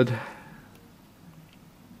bad.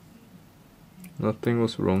 Nothing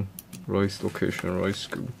was wrong. Right location, right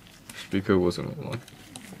screw. Speaker wasn't aligned.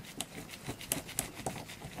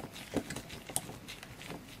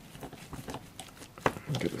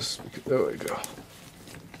 Get the speaker. There we go.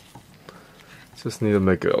 Just need to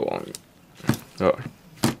make it aligned. Alright.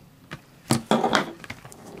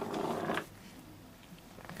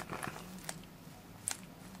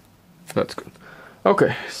 That's good.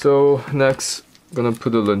 Okay, so next, gonna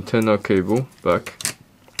put the antenna cable back.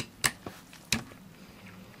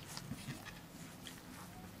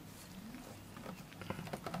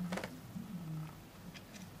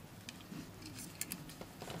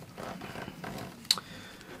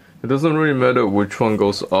 It doesn't really matter which one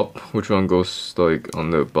goes up, which one goes like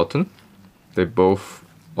on the button. They both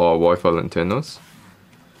are Wi-Fi antennas,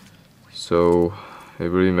 so it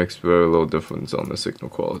really makes very little difference on the signal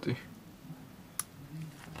quality.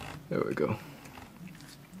 There we go.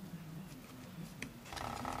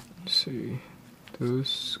 Let's see,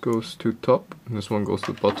 this goes to top, and this one goes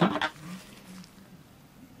to bottom.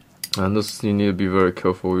 And this, you need to be very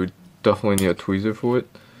careful. You definitely need a tweezer for it.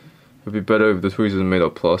 It'd be better if the tweezer is made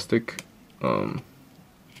of plastic. The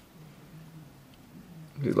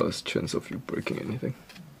less chance of you breaking anything.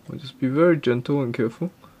 But just be very gentle and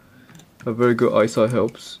careful. A very good eyesight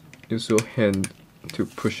helps. Use your hand to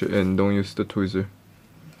push it in. Don't use the tweezer.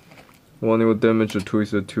 One, it will damage the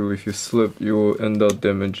tweezer. Two, if you slip, you will end up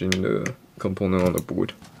damaging the component on the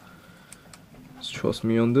board. Just trust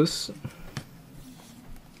me on this.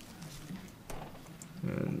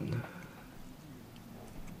 And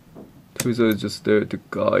tweezer is just there to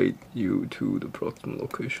guide you to the proximate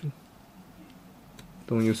location.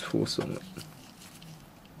 Don't use force on it.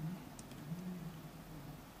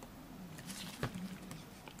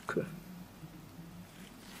 Okay.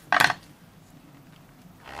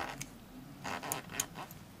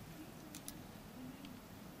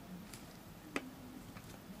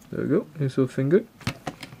 There we go. Here's your finger.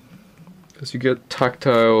 As you get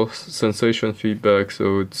tactile sensation feedback,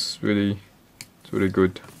 so it's really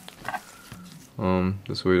good.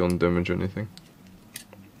 This way you don't damage anything.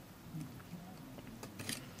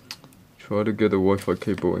 Try to get the Wi-Fi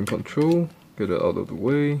cable in control, get it out of the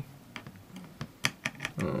way.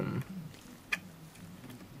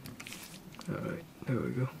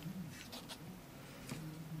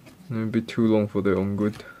 It'll be too long for their own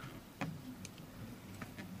good.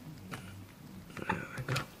 There we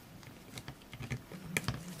go.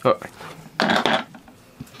 Alright.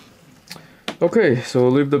 Okay, so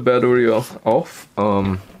leave the battery off.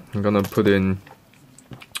 I'm gonna put in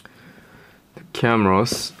the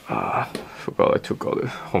cameras. Forgot I took out the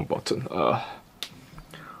home button. Alright,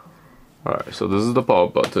 so this is the power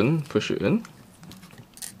button. Push it in.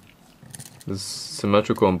 It's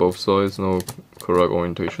symmetrical on both sides, no correct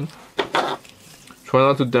orientation. Try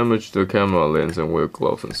not to damage the camera lens and wear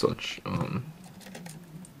gloves and such.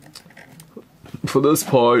 For this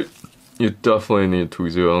part, you definitely need a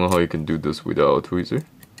tweezer. I don't know how you can do this without a tweezer.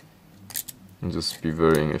 And just be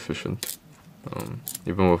very inefficient.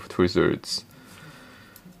 Even with a tweezer, it's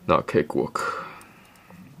not cakewalk.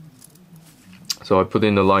 So I put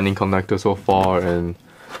in the lightning connector so far, and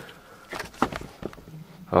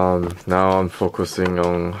now I'm focusing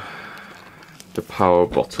on the power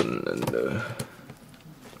button and the...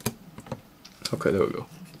 Okay, there we go.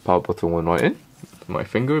 Power button went right in. My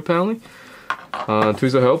finger apparently.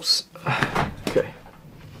 Tweezer helps. Okay.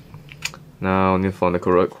 Now I need to find the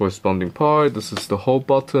correct corresponding part. This is the whole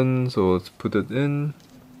button, so let's put it in.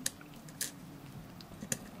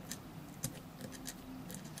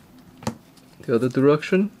 The other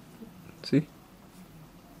direction. See?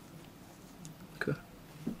 Okay.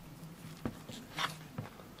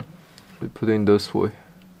 We put it in this way.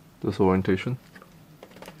 This orientation.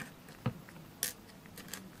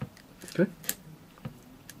 Okay.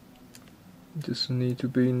 Just need to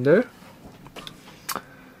be in there.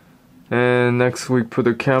 And next we put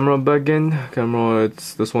the camera back in. Camera,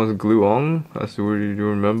 this one's glue on, as you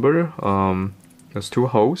remember. There's two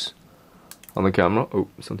holes on the camera. Oh,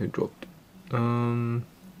 something dropped.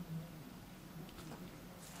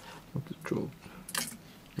 What dropped?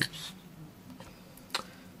 Oops.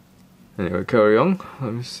 Anyway, carry on.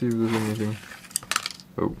 Let me see if there's anything.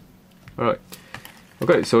 Oh, alright.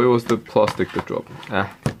 Okay, so it was the plastic that dropped.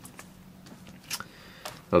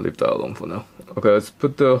 I'll leave that alone for now. Okay, let's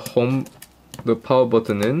put the power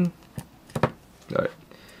button in. Alright.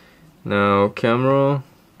 Now, camera.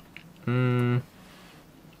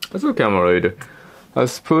 Let's put camera later.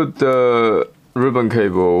 Let's put the ribbon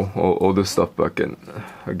cable, all this stuff back in.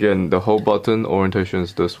 Again, the whole button orientation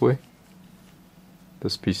is this way.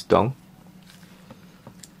 This piece down.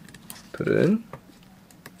 Put it in.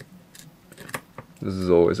 This is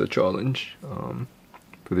always a challenge.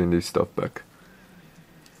 Putting this stuff back.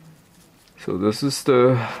 So this is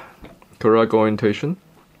the correct orientation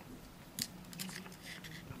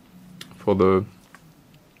for the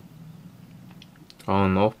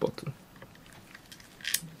on and off button.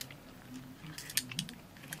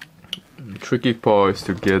 The tricky part is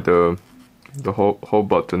to get the whole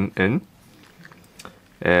button in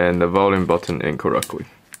and the volume button in correctly.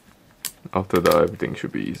 After that, everything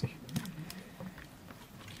should be easy.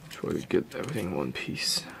 Try to get everything in one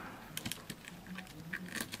piece.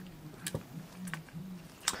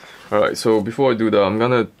 Alright, so before I do that, I'm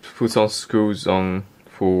gonna put some screws on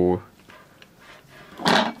for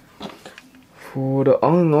the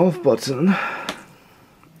on and off button.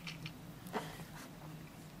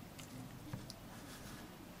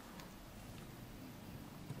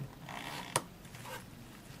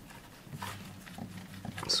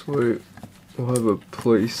 This way we'll have a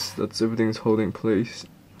place that's everything's holding place.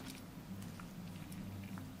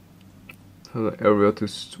 Have an area to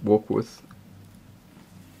walk with.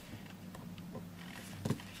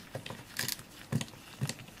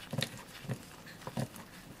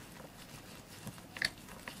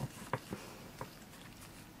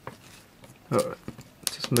 Alright,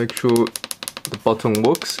 just make sure the button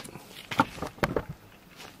works.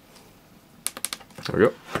 There we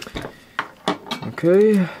go.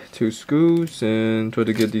 Okay, 2 screws and try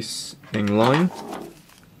to get this in line.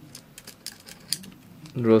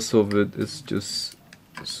 The rest of it is just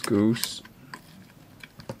screws.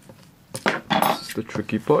 This is the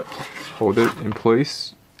tricky part. Hold it in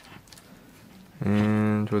place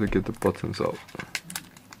and try to get the buttons out.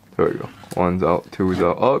 There we go. 1's out, 2's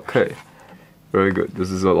out. Okay. Very good.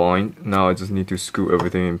 This is aligned. Now I just need to screw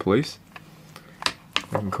everything in place.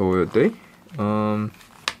 I can call it a day.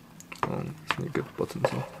 Just need to get the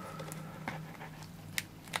buttons off.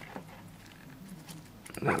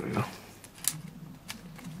 There we go.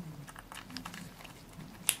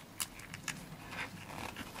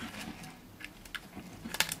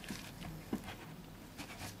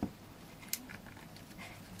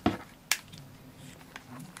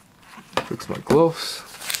 Fix my gloves.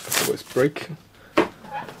 Always break.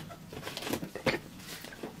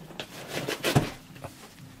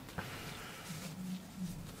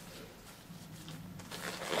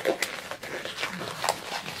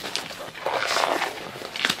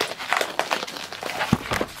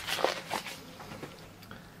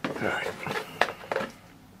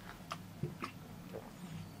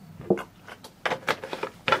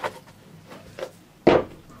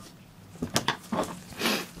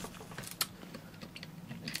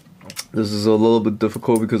 This is a little bit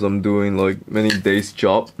difficult because I'm doing like many days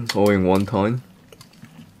job all in one time.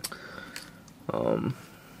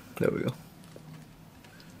 There we go.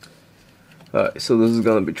 Alright, so this is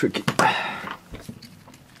gonna be tricky.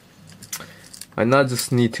 I not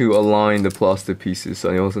just need to align the plastic pieces,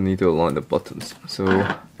 I also need to align the buttons. So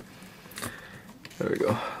there we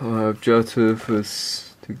go. My objective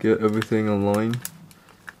is to get everything aligned,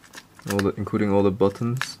 including all the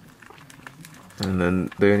buttons, and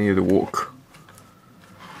then they need to work.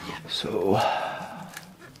 So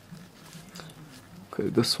okay,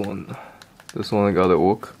 this one I gotta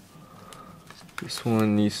work. This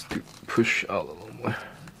one needs to push out a little more.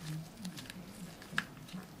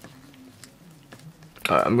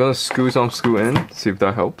 Alright, I'm gonna screw in, see if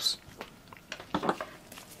that helps.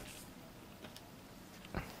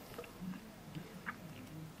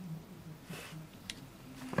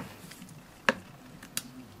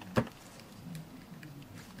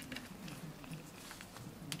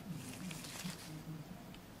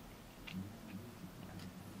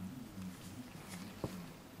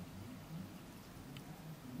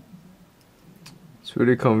 It's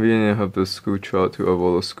really convenient to have the screw chart to have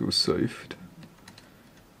all the screws saved.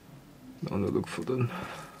 I'm gonna look for them.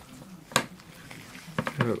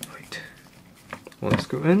 Alright. One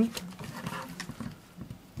screw in.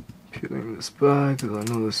 Peeling this back because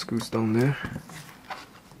I know the screw's down there.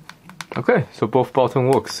 Okay, so both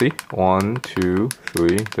buttons work. See? 1, 2,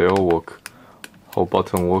 3, they all work. Whole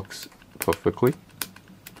button works perfectly.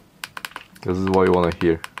 This is what you want to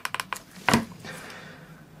hear.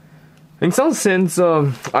 In some sense,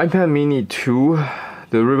 iPad mini 2,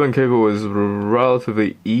 the ribbon cable is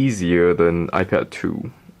relatively easier than iPad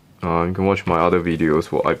 2. You can watch my other videos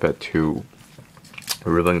for iPad 2.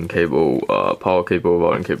 Ribbon cable, power cable,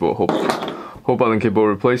 button cable, whole button cable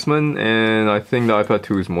replacement, and I think the iPad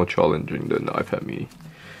 2 is more challenging than the iPad mini.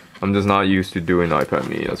 I'm just not used to doing the iPad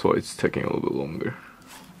mini, that's why it's taking a little bit longer.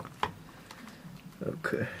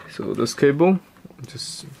 Okay, so this cable,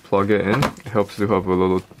 just plug it in. It helps to have a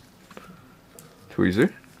little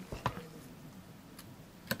tweezer.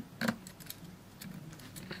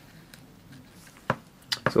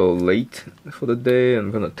 So late for the day,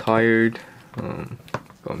 I'm kinda tired.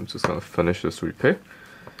 I'm just gonna finish this repair.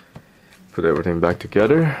 Put everything back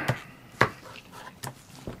together.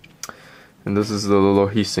 And this is the little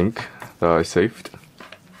heatsink that I saved.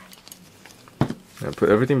 I put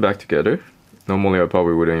everything back together. Normally I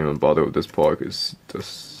probably wouldn't even bother with this part because it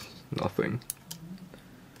does nothing.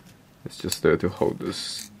 It's just there to hold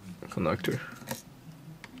this connector.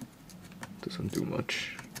 Doesn't do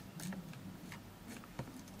much.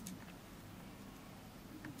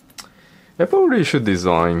 I probably should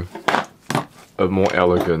design a more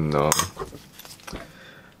elegant. I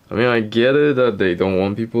mean, I get it that they don't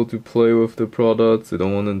want people to play with the products. They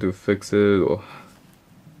don't want them to fix it or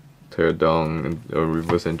tear it down or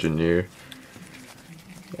reverse engineer.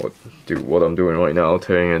 Or do what I'm doing right now,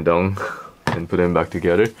 tearing it down and putting it back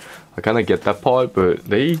together. I kind of get that part, but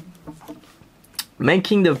they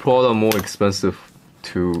making the product more expensive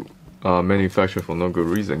to manufacture for no good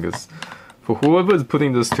reason. Because for whoever is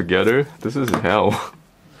putting this together, this is hell.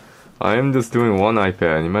 I am just doing one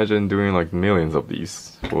iPad. Imagine doing like millions of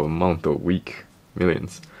these for a month or week.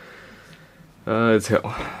 Millions. It's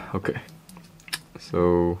hell. Okay.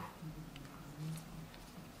 So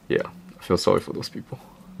yeah, I feel sorry for those people.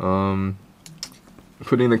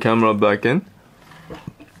 Putting the camera back in.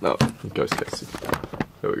 No, you guys can't see.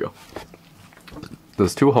 There we go.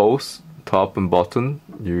 There's two holes, top and bottom.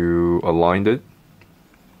 You aligned it.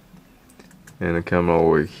 And the camera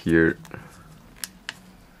over here.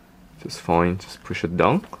 Just fine, just push it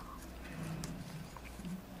down.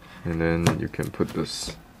 And then you can put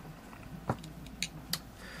this.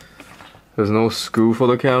 There's no screw for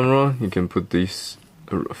the camera. You can put this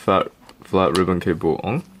flat ribbon cable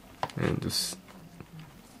on and just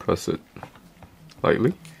press it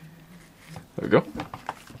lightly. There we go.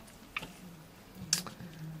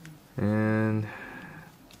 And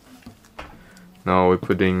now we're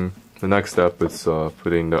putting, the next step is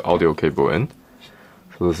putting the audio cable in.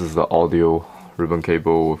 So this is the audio ribbon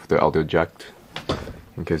cable with the audio jack.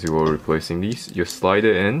 In case you were replacing these, you slide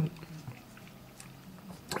it in,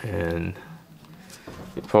 and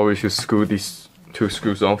you probably should screw these two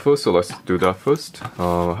screws on first. So let's do that first.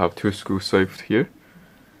 I have two screws saved here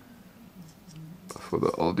for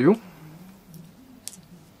the audio.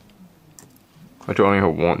 Actually, I only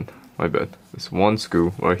have one. My bad. There's one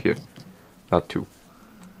screw right here, not two.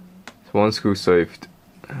 It's one screw saved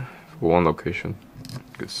for one location.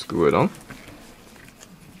 Just screw it on,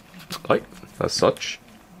 like as such.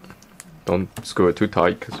 Don't screw it too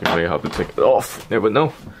tight because you may have to take it off. Never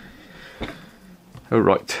know.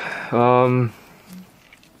 Alright.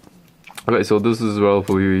 Okay, so this is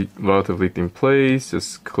relatively in place.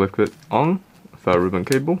 Just click it on. Fat ribbon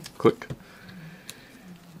cable. Click.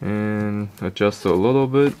 And adjust it a little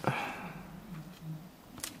bit.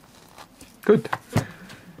 Good.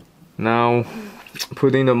 Now,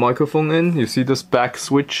 putting the microphone in. You see this back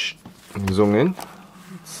switch? Zoom in.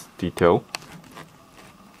 It's detail.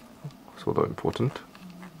 Sort of important.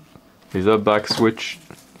 Is that back switch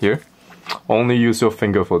here? Only use your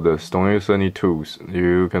finger for this. Don't use any tools.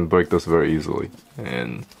 You can break this very easily.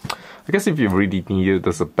 And I guess if you really need it,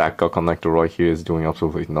 there's a backup connector right here. It's doing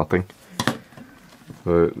absolutely nothing.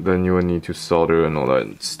 But then you will need to solder and all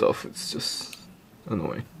that stuff. It's just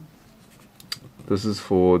annoying. This is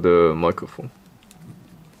for the microphone.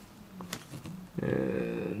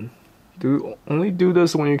 And only do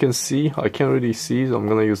this when you can see. I can't really see, so I'm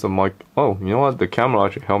gonna use the mic. Oh, you know what? The camera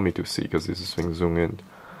actually helped me to see because this thing zoom in.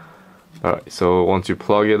 Alright, so once you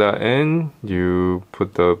plug that in, you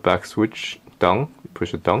put the back switch down,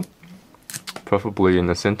 push it down, preferably in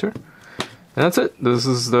the center. And that's it. This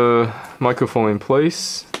is the microphone in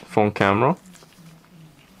place, phone camera.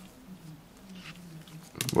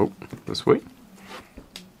 Whoa, this way.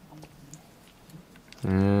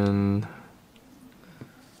 And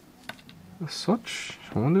as such,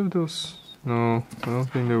 I wonder if there was, no, I don't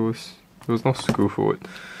think there was no screw for it.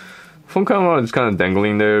 Phone camera is kind of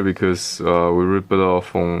dangling there because we ripped it off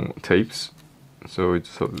phone tapes, so we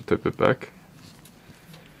just have to tape it back.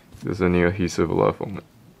 There's any adhesive left on it.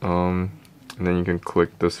 And then you can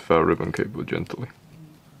click this fat ribbon cable gently.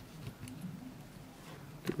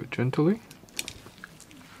 Do it gently.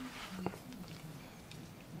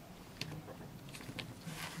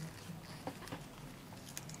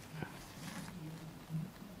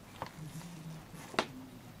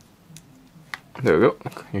 There we go.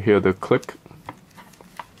 You hear the click.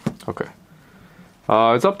 Okay.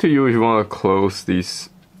 It's up to you if you want to close these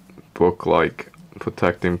book-like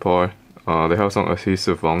protecting part. They have some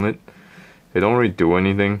adhesive on it. They don't really do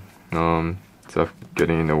anything. Except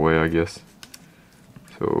getting in the way, I guess.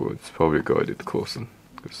 So it's probably a good idea to close them,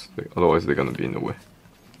 because otherwise they're gonna be in the way.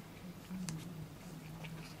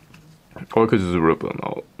 Or I could just rip them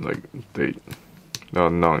out. Like they're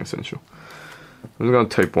non-essential. I'm just gonna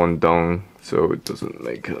tape one down so it doesn't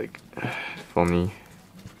make like funny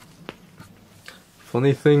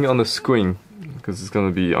thing on the screen, because it's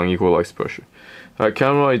gonna be unequalized pressure. Alright,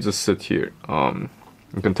 camera, I just sit here.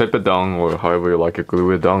 You can tape it down or however you like it,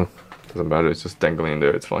 glue it down. Doesn't matter, it's just dangling in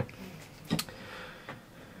there, it's fine.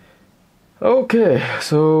 Okay,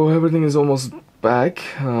 so everything is almost back.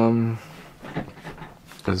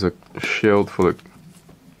 There's a shield for the.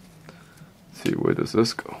 Let's see, where does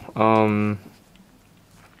this go?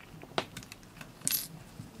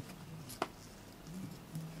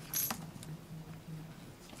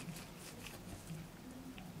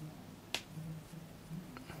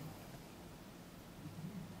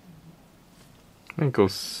 I think it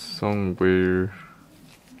goes somewhere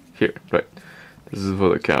here, right? This is for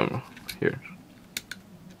the camera, here.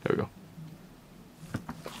 There we go.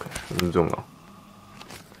 Okay, zoom out.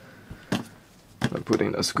 I'm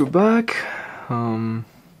putting the screw back. Where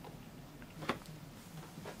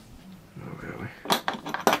are we?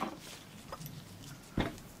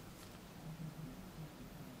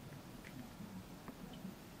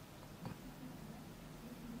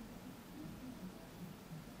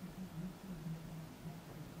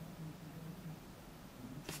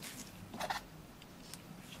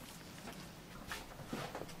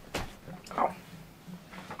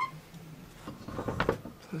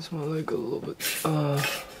 That's my leg a little bit.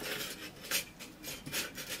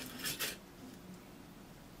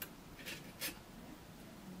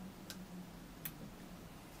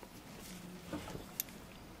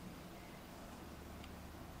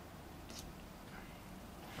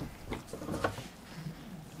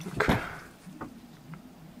 Okay.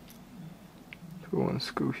 Put one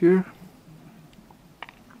screw here.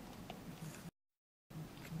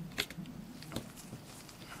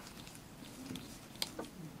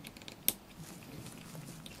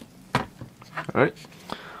 Alright,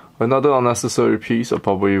 another unnecessary piece. I'll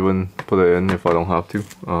probably even put it in if I don't have to.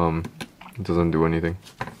 It doesn't do anything.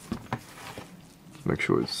 Make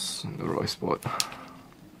sure it's in the right spot.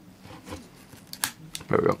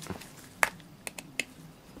 There we go.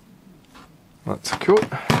 That's secure.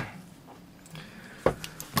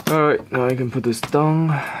 Alright, now I can put this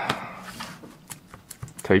down.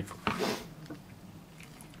 Tape.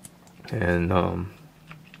 And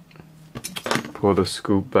pull the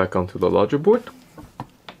scoop back onto the larger board.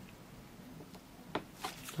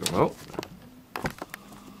 Zoom out.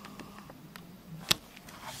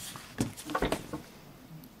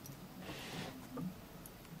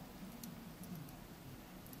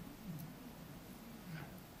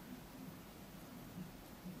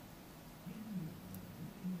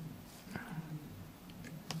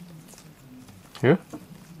 here.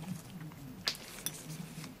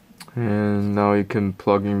 And now you can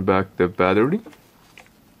plug in back the battery.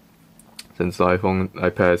 Since the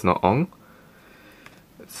iPad is not on,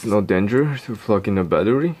 it's no danger to plug in a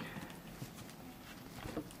battery.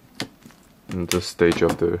 In this stage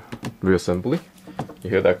of the reassembly, you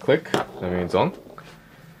hear that click, that means it's on.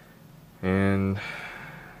 And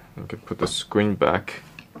you can put the screen back.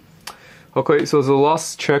 Okay, so the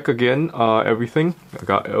last check again, everything. I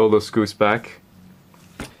got all the screws back.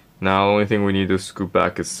 Now the only thing we need to screw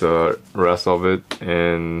back is the rest of it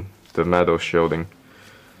and the metal shielding.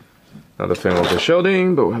 Not a fan of the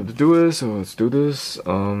shielding, but we have to do it, so let's do this.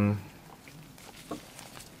 At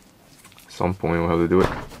some point we'll have to do it.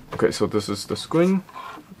 Okay, so this is the screen.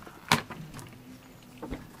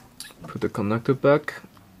 Put the connector back.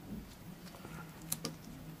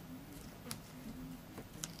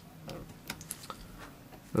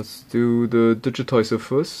 Let's do the digitizer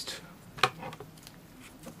first.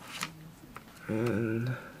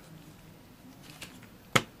 And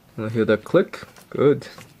I hear that click. Good.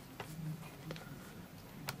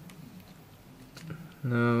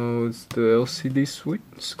 Now it's the LCD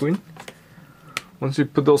screen. Once you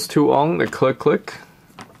put those two on, they click.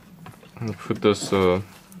 And put this, oh,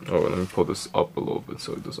 let me pull this up a little bit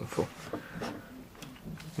so it doesn't fall.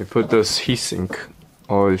 You put this heatsink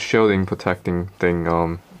or shielding protecting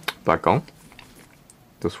thing back on.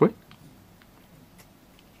 This way.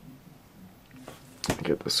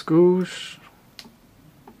 Get the screws.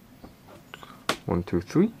 1, 2,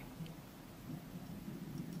 3.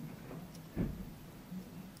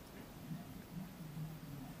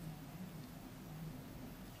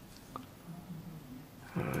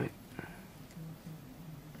 Alright.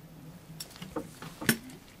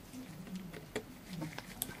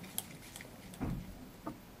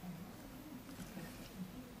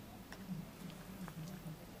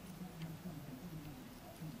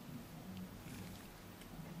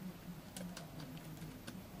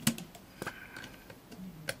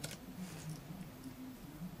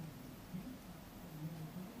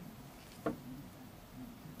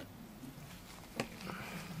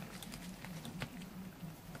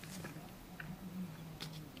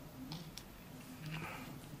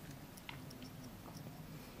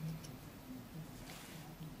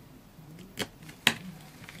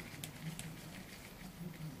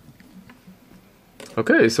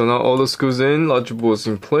 Okay, so now all the screws in, logic board's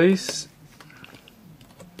in place.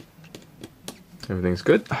 Everything's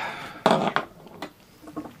good.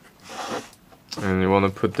 And you want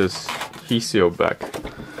to put this heat seal back.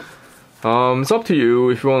 It's up to you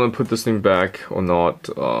if you want to put this thing back or not.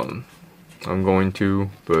 I'm going to,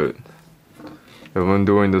 but if I'm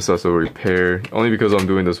doing this as a repair, only because I'm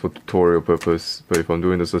doing this for tutorial purpose, but if I'm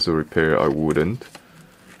doing this as a repair, I wouldn't.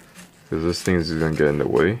 Because this thing is gonna get in the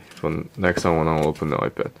way for next time when I open the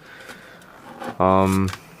iPad.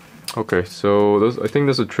 Okay, so I think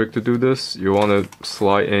there's a trick to do this. You want to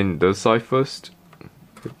slide in this side first,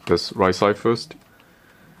 this right side first,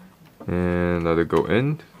 and let it go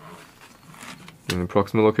in the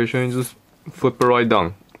approximate location. You just flip it right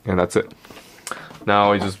down, and that's it.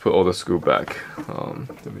 Now you just put all the screw back.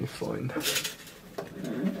 Let me find.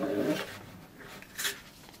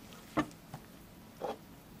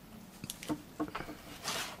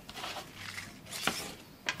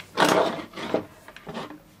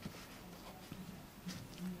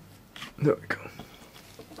 There we go.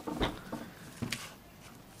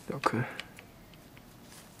 Okay.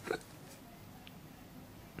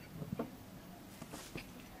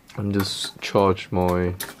 I'm just charged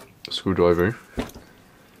my screwdriver.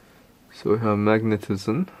 So we have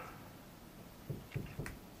magnetism.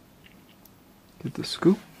 Get the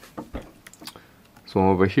screw. So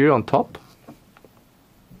over here on top.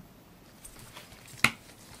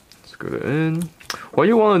 Screw it in. What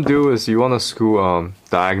you want to do is you want to screw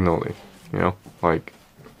diagonally. You know, like,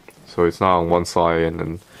 so it's not on one side and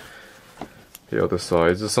then the other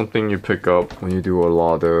side. It's just something you pick up when you do a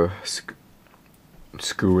lot of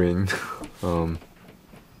screwing.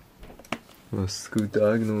 Let's screw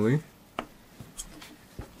diagonally,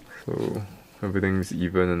 so everything's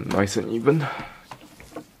even and nice and even.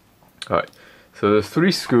 Alright, so there's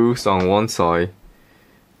 3 screws on one side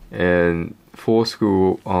and 4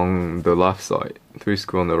 screws on the left side, 3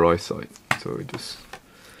 screws on the right side. So we just,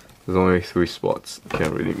 there's only 3 spots, you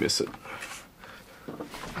can't really miss it.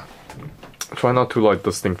 Try not to let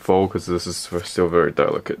this thing fall because this is still very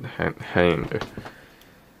delicate, hanging there.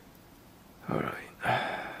 Alright.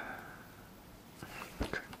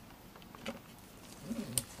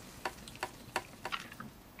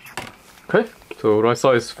 Okay, so right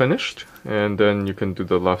side is finished, and then you can do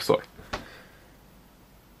the left side.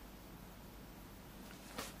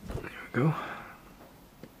 go.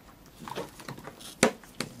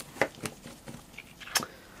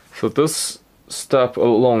 So this step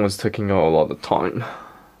alone is taking out a lot of time.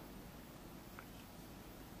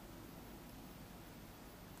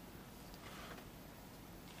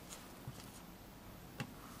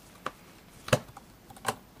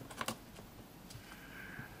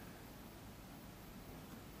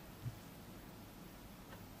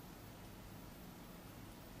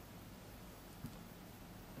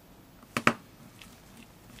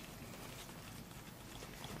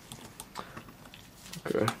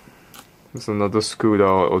 Okay, there's another screw that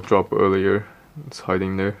I'll drop earlier. It's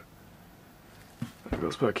hiding there. It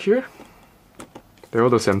goes back here. They're all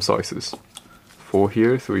the same sizes. 4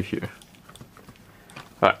 here, 3 here.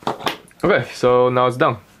 Alright. Okay, so now it's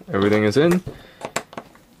done. Everything is in.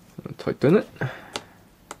 I'll tighten it.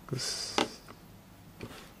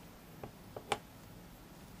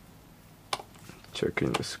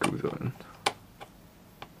 Checking the screws on.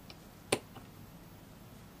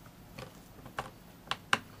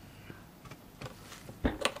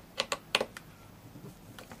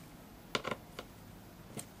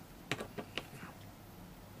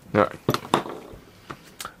 Alright.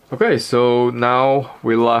 Okay, so now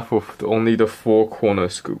we're left with only the 4 corner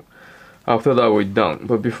screw. After that we're done.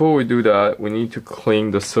 But before we do that, we need to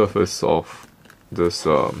clean the surface of this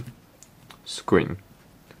screen.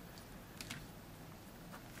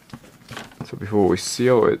 So before we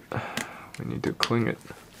seal it, we need to clean it.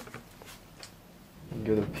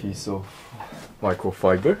 Get a piece of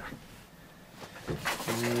microfiber.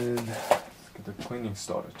 And let's get the cleaning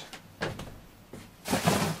started.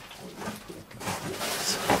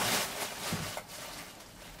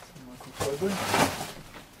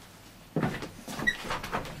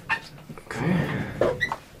 Okay.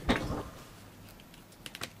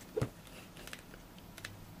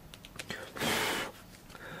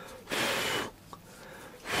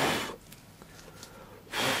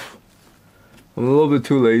 I'm a little bit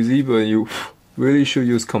too lazy, but you really should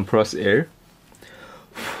use compressed air.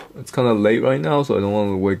 It's kind of late right now, so I don't want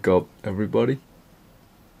to wake up everybody.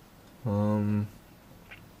 I don't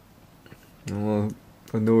want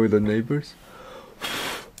to annoy the neighbors.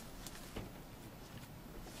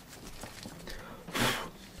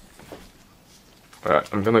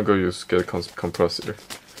 Alright, I'm gonna go get a compressed air.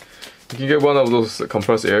 You can get one of those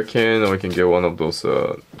compressed air can, or you can get one of those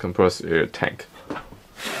compressed air tank.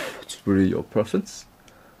 It's really your preference.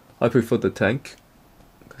 I prefer the tank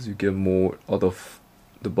because you get more out of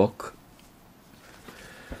the bulk.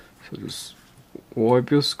 So just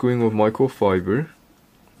wipe your screen with microfiber.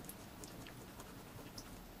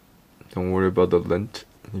 Don't worry about the lint.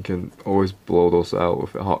 You can always blow those out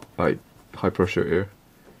with high pressure air.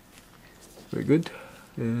 Very good.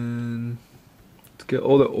 And to get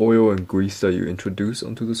all the oil and grease that you introduce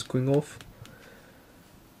onto the screen off.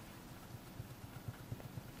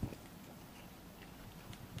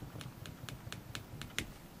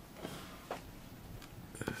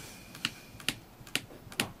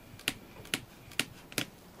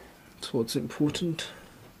 That's what's important.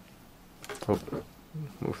 Oh,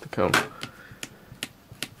 move the camera.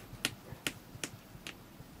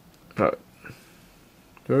 Alright.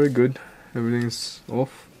 Very good. Everything's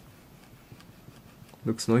off.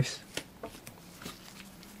 Looks nice.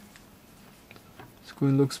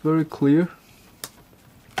 Screen looks very clear.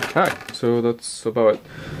 Alright, so that's about it.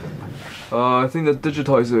 I think the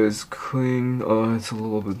digitizer is clean. It's a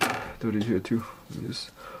little bit dirty here too. Let me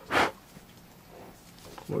just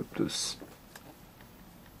wipe this.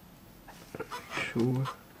 Sure.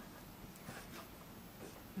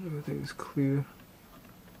 Everything is clear.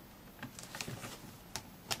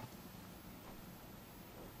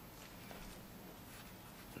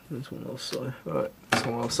 There's one outside. Alright, there's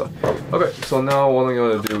one outside. Okay, so now what I'm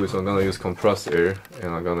gonna do is I'm gonna use compressed air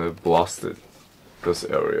and I'm gonna blast it this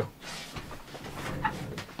area.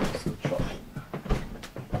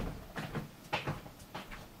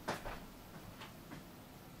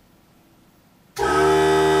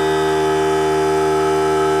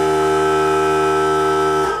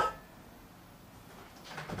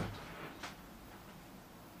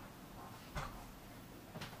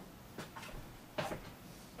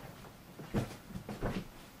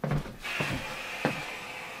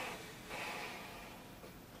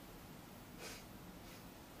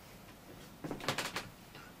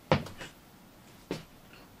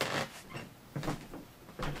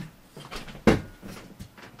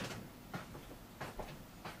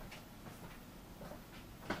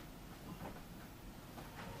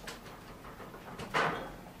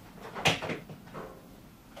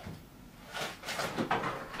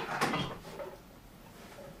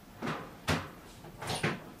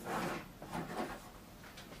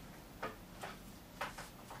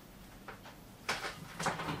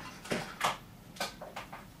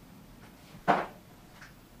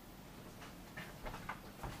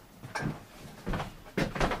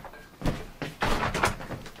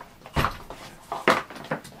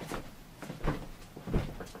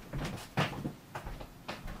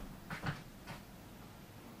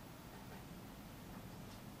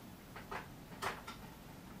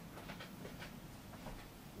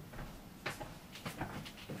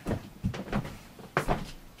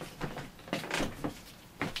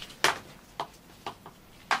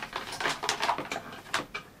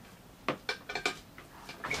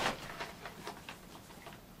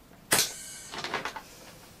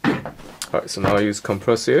 Alright, so now I use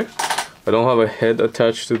compressed air. I don't have a head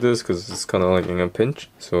attached to this because it's kind of like in a pinch,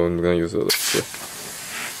 so I'm gonna use it like here.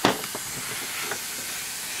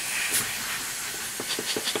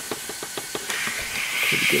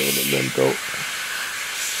 Get all the lint out.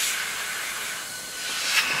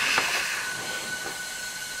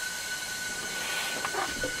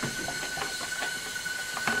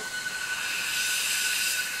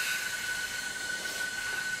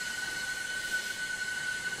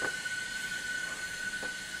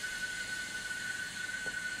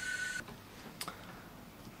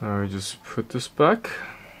 Now I just put this back.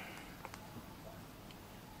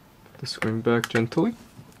 Put the screen back gently.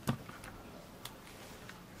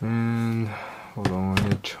 And hold on, I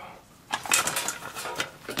need to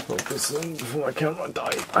focus in before my camera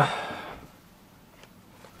died.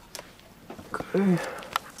 Okay.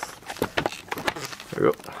 There we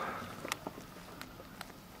go.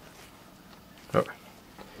 Alright.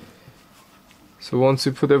 So once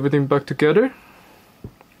you put everything back together,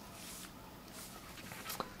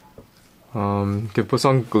 you can put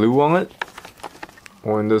some glue on it,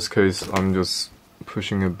 or in this case I'm just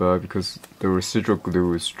pushing it back because the residual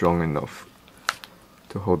glue is strong enough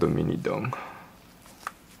to hold the mini down.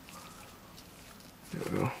 There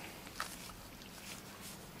we go.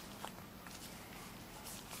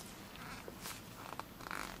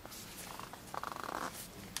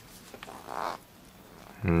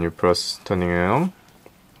 And you press turning it on,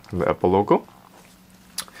 the Apple logo.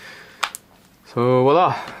 So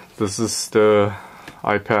voila! This is the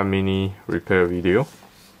iPad mini repair video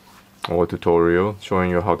or tutorial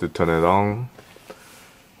showing you how to turn it on.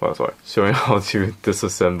 Well, sorry, showing how to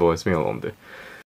disassemble. It's been a long day.